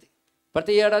అవగాహన ఉన్నది.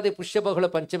 ప్రతి ఏడాది పుష్యబహుళ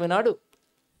పంచమి నాడు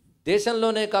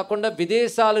దేశంలోనే కాకుండా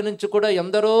విదేశాల నుంచి కూడా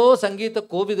ఎందరో సంగీత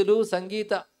కోవిదులు,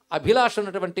 సంగీత అభిలాష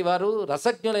ఉన్నటువంటి వారు,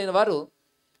 రసజ్ఞులైన వారు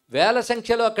వేల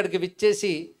సంఖ్యలో అక్కడికి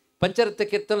విచ్చేసి పంచరత్న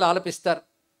కీర్తనలు ఆలపిస్తారు.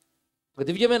 ఒక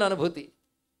దివ్యమైన అనుభూతి.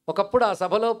 ఒకప్పుడు ఆ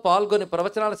సభలో పాల్గొని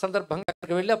ప్రవచనాల సందర్భంగా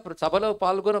అక్కడికి వెళ్ళి సభలో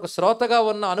పాల్గొని ఒక శ్రోతగా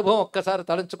ఉన్న అనుభవం ఒక్కసారి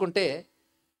తలంచుకుంటే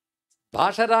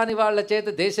భాష రాని వాళ్ళ చేత,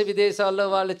 దేశ విదేశాల్లో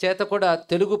వాళ్ళ చేత కూడా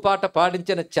తెలుగు పాట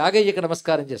పాడించిన త్యాగయ్యకి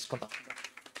నమస్కారం చేసుకున్నాం.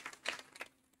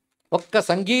 ఒక్క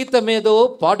సంగీతమేదో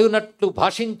పాడునట్లు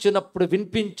భాషించునప్పుడు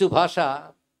వినిపించు భాష,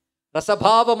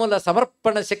 రసభావముల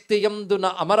సమర్పణ శక్తి యందున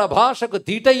అమర భాషకు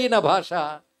ధీటైన భాష,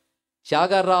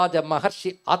 త్యాగరాజ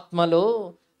మహర్షి ఆత్మలో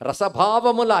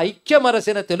రసభావముల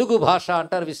ఐక్యమరసిన తెలుగు భాష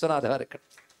అంటారు విశ్వనాథ గారు. ఇక్కడ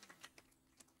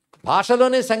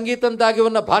భాషలోనే సంగీతం దాగి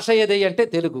ఉన్న భాష ఏది అంటే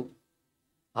తెలుగు.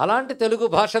 అలాంటి తెలుగు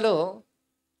భాషలో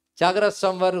త్యాగరాజ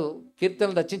స్వామి వారు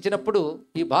కీర్తనలు రచించినప్పుడు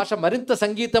ఈ భాష మరింత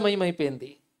సంగీతమయమైపోయింది.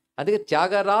 అందుకే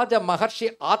త్యాగరాజ మహర్షి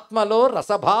ఆత్మలో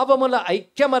రసభావముల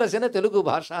ఐక్యమరసిన తెలుగు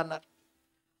భాష అన్నారు.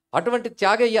 అటువంటి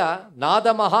త్యాగయ్య నాద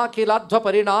మహాకిలాధ్వ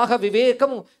పరిణాహ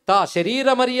వివేకము తా శరీర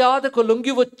మర్యాదకు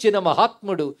లొంగి వచ్చిన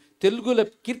మహాత్ముడు, తెలుగుల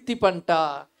కీర్తి పంట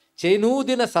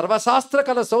చేనూదిన సర్వశాస్త్ర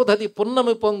కల సౌధది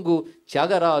పున్నమి పొంగు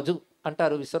త్యాగరాజు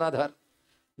అంటారు విశ్వనాథ గారు.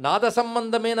 నాద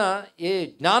సంబంధమైన ఏ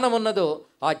జ్ఞానం ఉన్నదో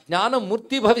ఆ జ్ఞానం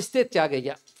మూర్తి భవిస్తే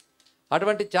త్యాగయ్య.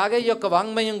 అటువంటి త్యాగయ్య యొక్క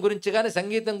వాంగ్మయం గురించి కానీ,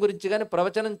 సంగీతం గురించి కానీ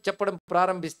ప్రవచనం చెప్పడం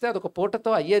ప్రారంభిస్తే అదొక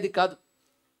పూటతో అయ్యేది కాదు.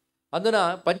 అందున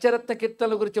పంచరత్న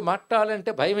కీర్తనల గురించి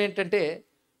మాట్లాడాలంటే భయం ఏంటంటే,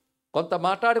 కొంత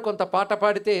మాట్లాడి కొంత పాట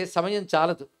పాడితే సమయం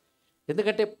చాలదు.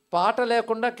 ఎందుకంటే పాట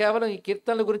లేకుండా కేవలం ఈ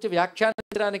కీర్తనల గురించి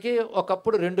వ్యాఖ్యానించడానికి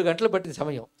ఒకప్పుడు 2 గంటలు పట్టిన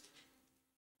సమయం.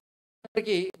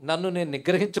 నన్ను నేను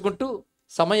నిగ్రహించుకుంటూ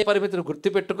సమయ పరిమితిని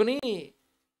గుర్తుపెట్టుకుని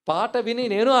పాట విని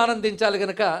నేను ఆనందించాలి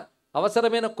కనుక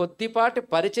అవసరమైన కొద్దిపాటి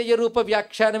పరిచయ రూప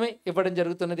వ్యాఖ్యానమే ఇవ్వడం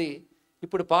జరుగుతున్నది.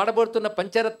 ఇప్పుడు పాడబడుతున్న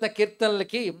పంచరత్న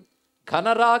కీర్తనలకి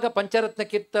ఘనరాగ పంచరత్న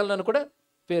కీర్తనలను కూడా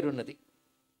పేరున్నది.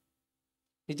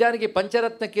 నిజానికి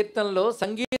పంచరత్న కీర్తనలో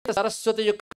సంగీత సరస్వతి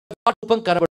యొక్క రూపం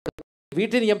కనబడుతుంది.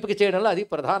 వీటిని ఎంపిక చేయడంలో అది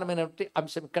ప్రధానమైనటువంటి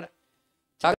అంశం. ఇక్కడ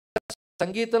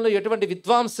సంగీతంలో ఎటువంటి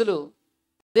విద్వాంసులు,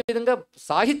 అదేవిధంగా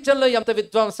సాహిత్యంలో ఎంత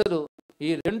విద్వాంసులు, ఈ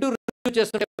 2 రుజువు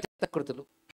చేస్తున్న కృతులు.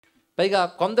 పైగా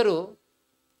కొందరు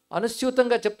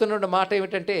అనుస్యూతంగా చెప్తున్న మాట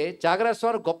ఏమిటంటే, త్యాగరాజ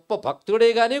స్వామి గొప్ప భక్తుడే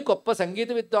కానీ గొప్ప సంగీత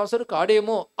విద్వాంసుడు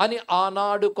కాడేమో అని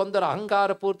ఆనాడు కొందరు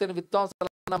అహంకారపూర్తైన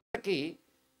విద్వాంసులకి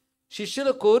శిష్యుల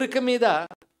కోరిక మీద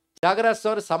త్యాగరాజ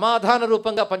స్వామి సమాధాన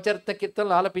రూపంగా పంచరత్న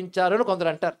కీర్తనలు ఆలపించారని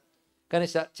కొందరు అంటారు. కానీ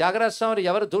త్యాగరాజ స్వామి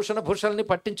ఎవరు దూషణ భూషణల్ని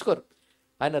పట్టించుకోరు.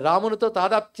 ఆయన రామునితో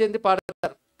తాదాప్యం చెంది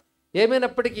పాడతారు.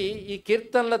 ఏమైనప్పటికీ ఈ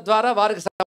కీర్తనల ద్వారా వారికి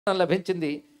సమాధానం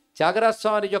లభించింది. త్యాగరాజ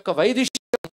స్వామి యొక్క వైదిష్యం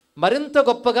మరింత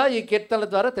గొప్పగా ఈ కీర్తనల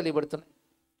ద్వారా తెలియబడుతున్నాయి.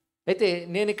 అయితే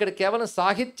నేను ఇక్కడ కేవలం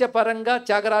సాహిత్యపరంగా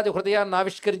త్యాగరాజ హృదయాన్ని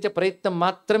ఆవిష్కరించే ప్రయత్నం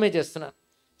మాత్రమే చేస్తున్నాను.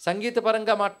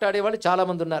 సంగీతపరంగా మాట్లాడే వాళ్ళు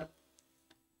చాలామంది ఉన్నారు.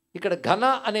 ఇక్కడ ఘన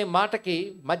అనే మాటకి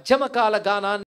మధ్యమ కాల గానాన్ని